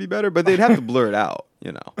guess it'd be better, but they'd have to blur it out,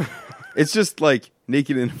 you know. It's just like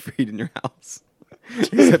naked and afraid in your house.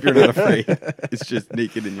 Except you're not afraid. It's just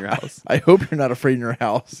naked in your house. I hope you're not afraid in your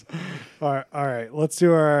house. All right. Let's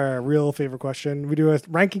do our real favorite question. We do a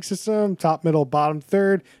ranking system: top, middle, bottom,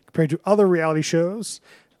 third, compared to other reality shows.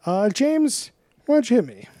 James, why don't you hit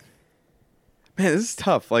me? Man, this is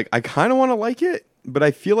tough. Like, I kind of want to like it, but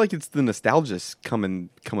I feel like it's the nostalgia coming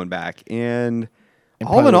back. And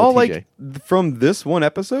all in probably all, with like, from this one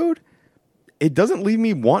episode, it doesn't leave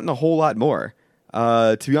me wanting a whole lot more.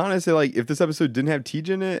 To be honest, like, if this episode didn't have TJ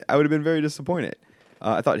in it, I would have been very disappointed.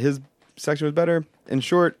 I thought his section was better. In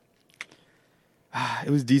short, it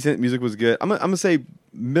was decent. Music was good. I'm gonna say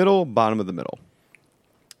middle, bottom of the middle.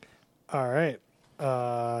 All right.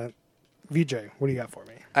 VJ, what do you got for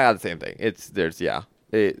me? I got the same thing. It's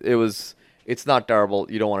not terrible.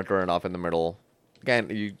 You don't want to turn it off in the middle. Again,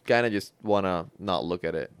 you kind of just want to not look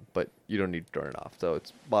at it, but you don't need to turn it off. So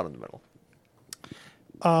it's bottom of the middle.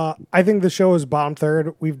 I think the show is bottom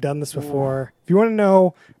third. We've done this before. If you want to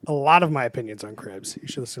know a lot of my opinions on Cribs, you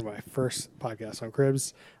should listen to my first podcast on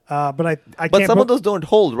Cribs. But I But can't. some of those don't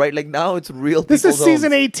hold, right? Like now it's real. This is people's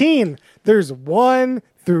season homes. 18. There's 1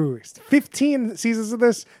 through 15 seasons of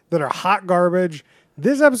this that are hot garbage.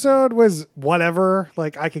 This episode was whatever.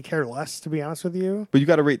 Like, I could care less, to be honest with you. But you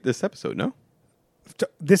got to rate this episode, no?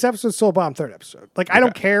 This episode's still a bottom third episode. Like, I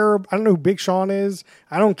don't care. I don't know who Big Sean is.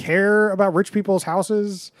 I don't care about rich people's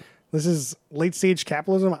houses. This is late stage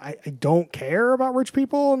capitalism. I don't care about rich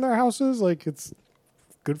people and their houses. Like, it's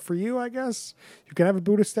good for you, I guess. You can have a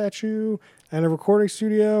Buddha statue and a recording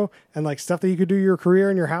studio and like stuff that you could do your career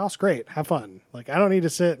in your house. Great. Have fun. Like, I don't need to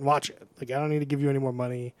sit and watch it. Like, I don't need to give you any more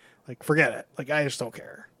money. Like, forget it. Like, I just don't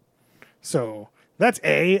care. So that's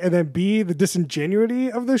A. And then B, the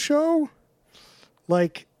disingenuity of the show.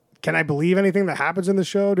 Like, can I believe anything that happens in the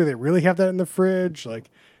show? Do they really have that in the fridge? Like,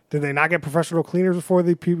 did they not get professional cleaners before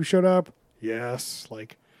the people showed up? Yes.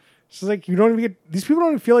 Like, it's just like you don't even get, these people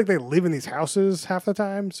don't even feel like they live in these houses half the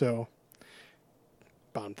time. So,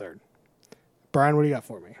 bottom third. Brian, what do you got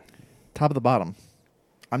for me? Top of the bottom.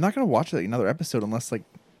 I'm not going to watch another episode unless like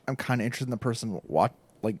I'm kind of interested in the person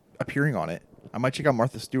appearing on it. I might check out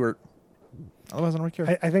Martha Stewart. Otherwise, I don't really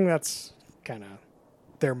care. I think that's kind of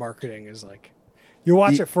their marketing is like, you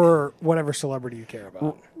watch it for whatever celebrity you care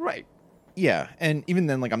about. Right. Yeah, and even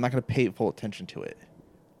then, like, I'm not going to pay full attention to it.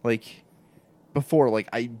 Like, before, like,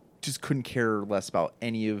 I just couldn't care less about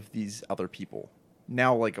any of these other people.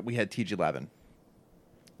 Now, like, we had TG Lavin.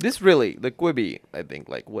 This really, the Quibi, I think,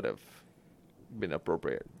 like would have been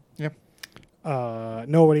appropriate. Yep. Noah,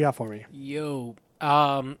 what do you got for me? Yo,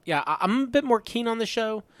 yeah, I'm a bit more keen on the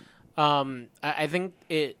show. I think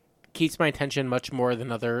it keeps my attention much more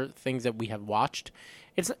than other things that we have watched.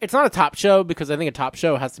 It's not a top show because I think a top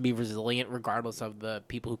show has to be resilient regardless of the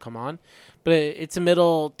people who come on, but it's a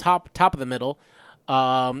middle top of the middle.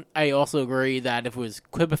 I also agree that if it was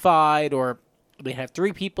Quibified or they had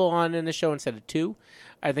 3 people on in the show instead of 2,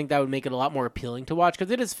 I think that would make it a lot more appealing to watch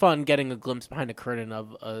because it is fun getting a glimpse behind the curtain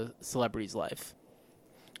of a celebrity's life.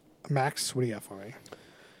 Max, what do you got for me?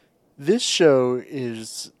 This show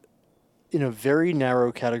is in a very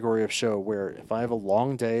narrow category of show where if I have a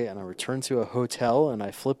long day and I return to a hotel and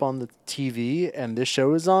I flip on the TV and this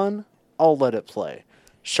show is on, I'll let it play.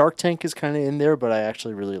 Shark Tank is kind of in there, but I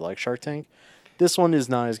actually really like Shark Tank. This one is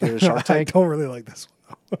not as good as Shark I Tank. don't really like this one.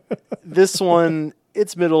 This one,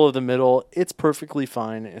 it's middle of the middle. It's perfectly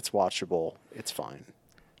fine. It's watchable. It's fine.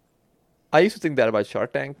 I used to think that about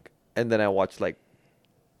Shark Tank, and then I watched like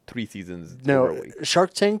 3 seasons over a No, week.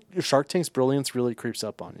 Shark Tank's brilliance really creeps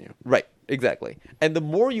up on you. Right, exactly. And the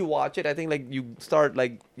more you watch it, I think like you start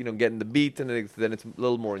like getting the beats, and then it's a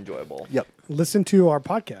little more enjoyable. Yep. Listen to our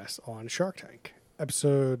podcast on Shark Tank,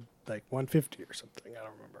 episode like 150 or something. I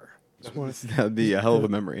don't remember. That'd be a hell of a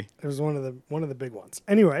memory. It was one of the big ones.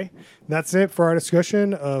 Anyway, that's it for our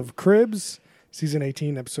discussion of Cribs, season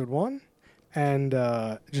 18, episode 1. And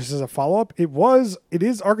just as a follow up, it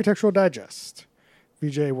is Architectural Digest.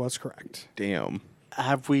 VJ was correct. Damn.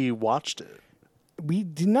 Have we watched it? We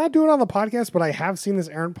did not do it on the podcast, but I have seen this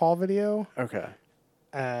Aaron Paul video, Okay.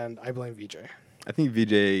 and I blame VJ. I think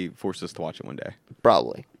VJ forced us to watch it one day.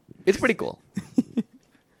 Probably. It's pretty cool.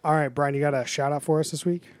 All right, Brian, you got a shout out for us this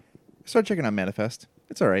week? Start checking out Manifest.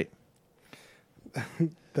 It's all right.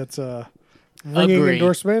 That's a ringing Agree.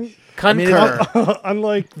 endorsement, Concur.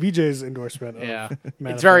 unlike VJ's endorsement. Of Yeah. It's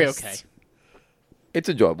Manifest. very okay. It's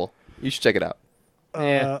enjoyable. You should check it out.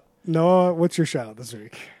 Yeah. Noah, what's your shout out this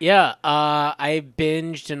week? Yeah, I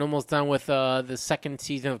binged and almost done with the second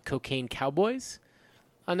season of Cocaine Cowboys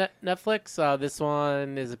on Netflix. This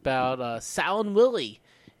one is about Sal and Willie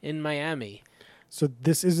in Miami. So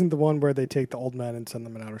this isn't the one where they take the old men and send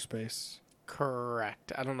them in outer space.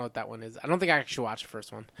 Correct. I don't know what that one is. I don't think I actually watched the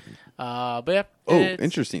first one. But yeah. Oh, it's-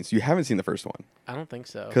 interesting. So you haven't seen the first one? I don't think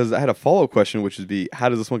so. Because I had a follow-up question, which would be, how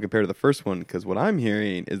does this one compare to the first one? Because what I'm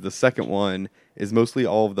hearing is the second one is mostly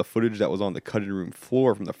all of the footage that was on the cutting room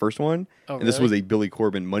floor from the first one. Oh, and this really? was a Billy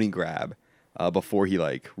Corbin money grab before he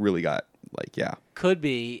really got Could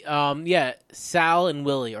be. Yeah, Sal and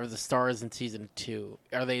Willie are the stars in season 2.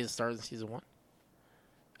 Are they the stars in season 1?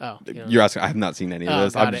 Oh. you know. You're asking. I have not seen any of Oh,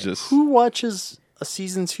 this. got I'm it. just Who watches a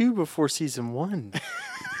season 2 before season 1?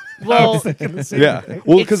 Well, yeah.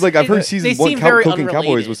 Well, because It's- I've heard they season 1 seem very Cocaine Cowboys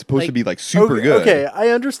unrelated. was supposed to Like- be super okay, good. Okay, I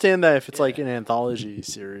understand that if it's like an anthology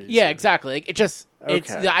series. yeah, exactly. Like, it's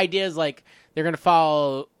Okay. the idea is like they're going to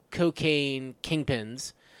follow cocaine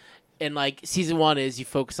kingpins. And like season 1 is you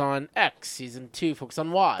focus on X, season 2 focus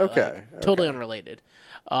on Y. Okay, Totally unrelated.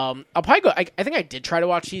 I'll probably go. I think I did try to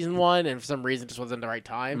watch season 1, and for some reason, it just wasn't the right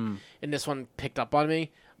time. And this one picked up on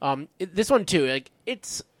me. This one too. Like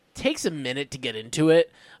takes a minute to get into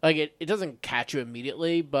it. Like it doesn't catch you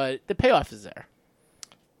immediately, but the payoff is there.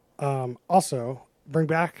 Also,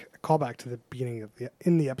 call back to the beginning of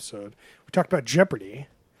in the episode. We talked about Jeopardy,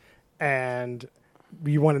 and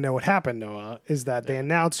you want to know what happened, Noah, is that they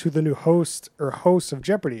announced who the new hosts of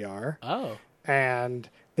Jeopardy are, Oh, and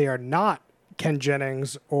they are not Ken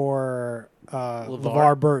Jennings or LeVar?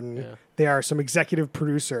 LeVar Burton. Yeah. They are some executive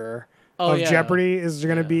producer Oh, of yeah. Jeopardy is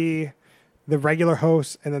going to Yeah. be the regular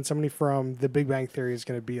host, and then somebody from The Big Bang Theory is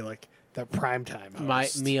going to be like the primetime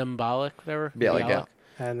host. Mia Bialik, whatever. Bialik, yeah.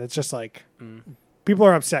 And it's just like people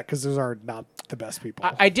are upset because those are not the best people.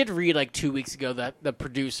 I did read like 2 weeks ago that the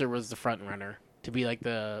producer was the front runner to be like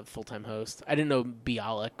the full time host. I didn't know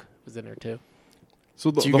Bialik was in there too.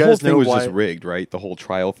 So the Do you whole guys thing know was why- just rigged, right? The whole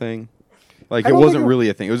trial thing. Like I it don't wasn't think it- really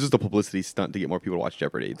a thing. It was just a publicity stunt to get more people to watch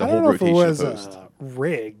Jeopardy. The I whole don't know if it rotation was of hosts.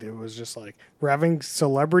 rigged. It was just like we're having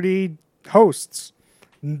celebrity hosts.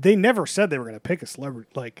 They never said they were going to pick a celebrity,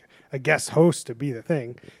 like a guest host, to be the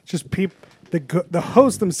thing. It's just people. The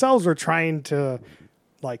hosts themselves are trying to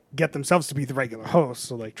like get themselves to be the regular hosts,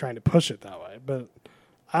 so like trying to push it that way. But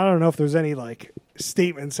I don't know if there's any like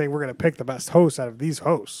statement saying we're going to pick the best host out of these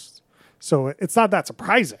hosts. So it's not that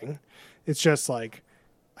surprising. It's just like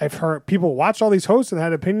I've heard people watch all these hosts and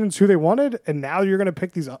had opinions who they wanted, and now you're going to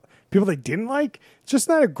pick these people they didn't like. It's just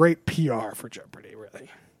not a great PR for Jeopardy,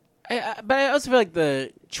 really. But I also feel like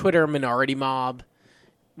the Twitter minority mob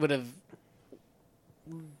would have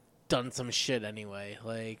done some shit anyway.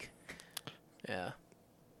 Like, yeah.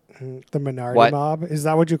 The minority What? mob, is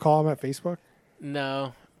that what you call them at Facebook?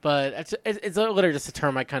 No, but it's literally just a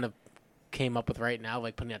term I kind of came up with right now,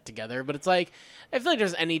 like putting that together. But it's like, I feel like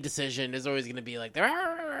there's any decision, there's always going to be like,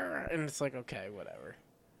 and it's like, okay, whatever.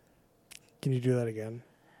 Can you do that again?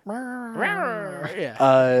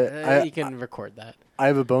 Yeah. You can record that. I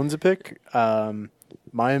have a bone to pick. Mayim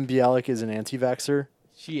Bialik is an anti-vaxxer.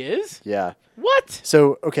 She is? Yeah. What?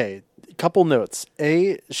 So, okay, couple notes.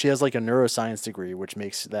 A, she has like a neuroscience degree, which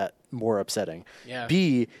makes that more upsetting. Yeah.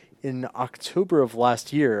 B, in October of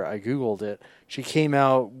last year, I Googled it. She came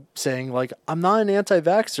out saying, like, I'm not an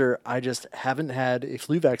anti-vaxxer. I just haven't had a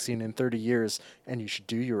flu vaccine in 30 years, and you should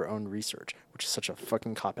do your own research, which is such a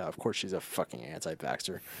fucking cop-out. Of course, she's a fucking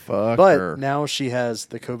anti-vaxxer. Fuck But her. now she has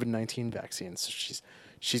the COVID-19 vaccine, so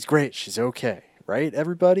she's great. She's okay. Right,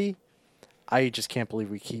 everybody? I just can't believe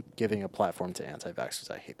we keep giving a platform to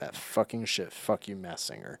anti-vaxxers. I hate that fucking shit. Fuck you, Mass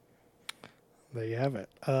Singer. There you have it.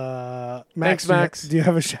 Max. Do you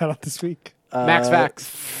have a shout out this week? Max Vax.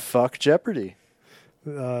 Fuck Jeopardy.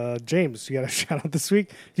 James, you got a shout out this week?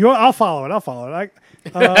 I'll follow it.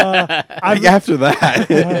 After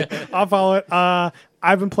that, I'll follow it.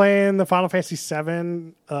 I've been playing the Final Fantasy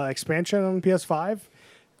VII expansion on PS5.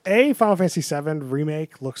 Final Fantasy VII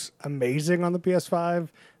Remake looks amazing on the PS5.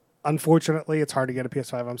 Unfortunately, it's hard to get a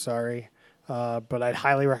PS5. I'm sorry. But I'd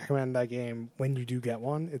highly recommend that game when you do get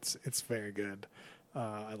one. It's very good.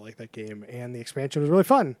 I like that game. And the expansion was really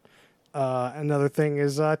fun. Another thing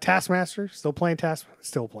is Taskmaster. Still watching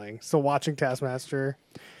Taskmaster.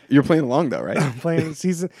 You're playing along though, right? playing the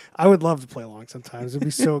season. I would love to play along sometimes. It'd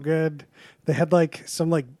be so good. They had like some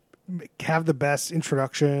like have the best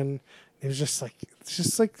introduction. It was just like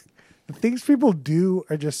the things people do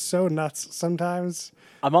are just so nuts sometimes.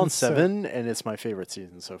 I'm on It's so- 7, and it's my favorite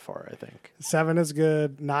season so far, I think. 7 is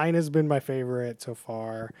good. 9 has been my favorite so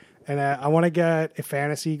far. And I want to get a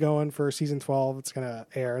fantasy going for season 12. It's going to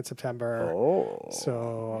air in September. Oh.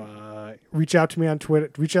 So reach out to me on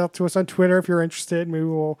Twitter. Reach out to us on Twitter if you're interested. Maybe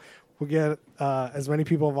we'll get as many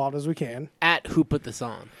people involved as we can. At Who Put This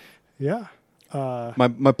On? Yeah.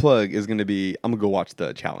 My plug is gonna be I'm gonna go watch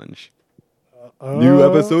the challenge. New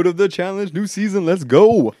episode of the challenge, new season. Let's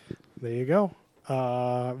go. There you go.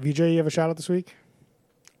 VJ, you have a shout out this week?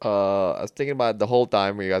 I was thinking about it the whole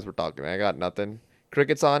time when you guys were talking. I got nothing.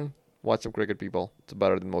 Cricket's on. Watch some cricket, people. It's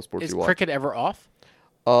better than most sports Is you watch. cricket ever off?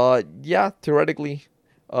 Yeah, theoretically.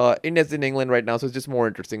 India's in England right now, so it's just more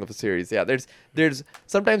interesting of a series. Yeah, there's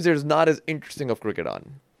sometimes there's not as interesting of cricket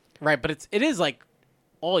on. Right, but it is like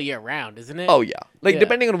all year round, isn't it? Oh yeah, like Yeah.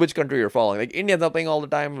 depending on which country you're following. Like India's not playing all the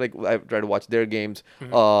time. Like I try to watch their games.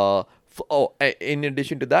 In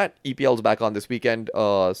addition to that, EPL's back on this weekend.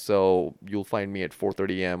 So you'll find me at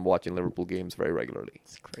 4:30 a.m. watching Liverpool games very regularly.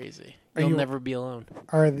 It's crazy. Are You'll you- never be alone.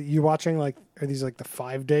 Are you watching are these like the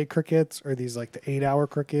 5-day crickets? Or are these like the 8-hour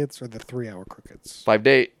crickets or the 3-hour crickets?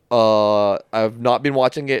 5-day. I've not been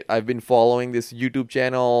watching it. I've been following this YouTube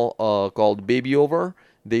channel called Baby Over.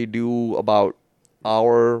 They do about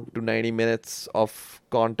hour to 90 minutes of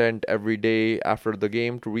content every day after the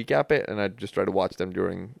game to recap it, and I just try to watch them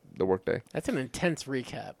during the workday. That's an intense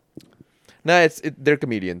recap. No, they're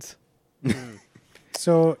comedians.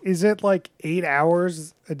 So is it like 8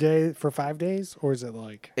 hours a day for 5 days? Or is it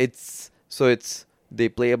like... They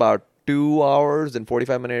play about 2 hours and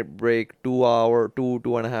 45-minute break,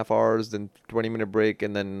 2.5 hours, then 20-minute break,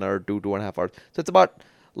 and then another 2.5 hours. So it's about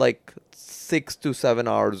like 6 to 7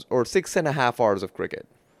 hours or 6.5 hours of cricket.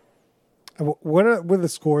 What do the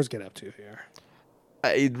scores get up to here?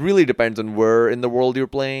 It really depends on where in the world you're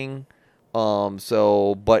playing.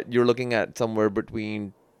 But you're looking at somewhere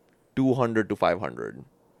between 200 to 500,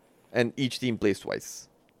 and each team plays twice.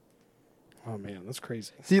 Oh man, that's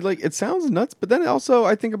crazy. See, like it sounds nuts, but then also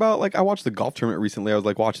I think about like I watched the golf tournament recently. I was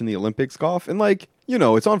like watching the Olympics golf, and like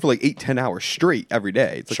it's on for like 8-10 hours straight every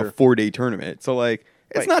day. It's like a 4-day tournament, so like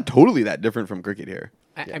it's not totally that different from cricket here.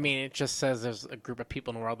 I mean, it just says there's a group of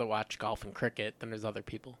people in the world that watch golf and cricket. Then there's other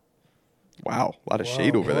people. Wow, a lot of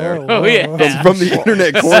shade over there. Oh, yeah. From the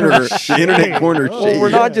internet corner, the internet corner Oh, shade. We're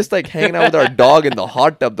not just like hanging out with our dog in the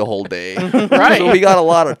hot tub the whole day. Right. So we got a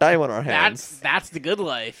lot of time on our hands. That's the good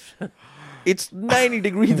life. It's 90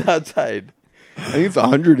 degrees outside. I think it's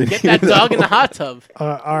 100. Get that dog in the hot tub.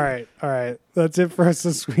 All right. That's it for us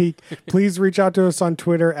this week. Please reach out to us on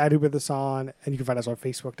Twitter at whoputthison, and you can find us on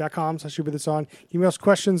Facebook.com/whoputthison. Email us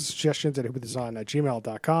questions, suggestions at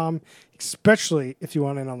whoputthison@gmail.com, especially if you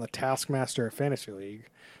want in on the Taskmaster Fantasy League.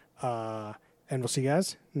 And we'll see you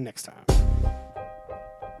guys next time.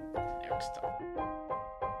 Next time.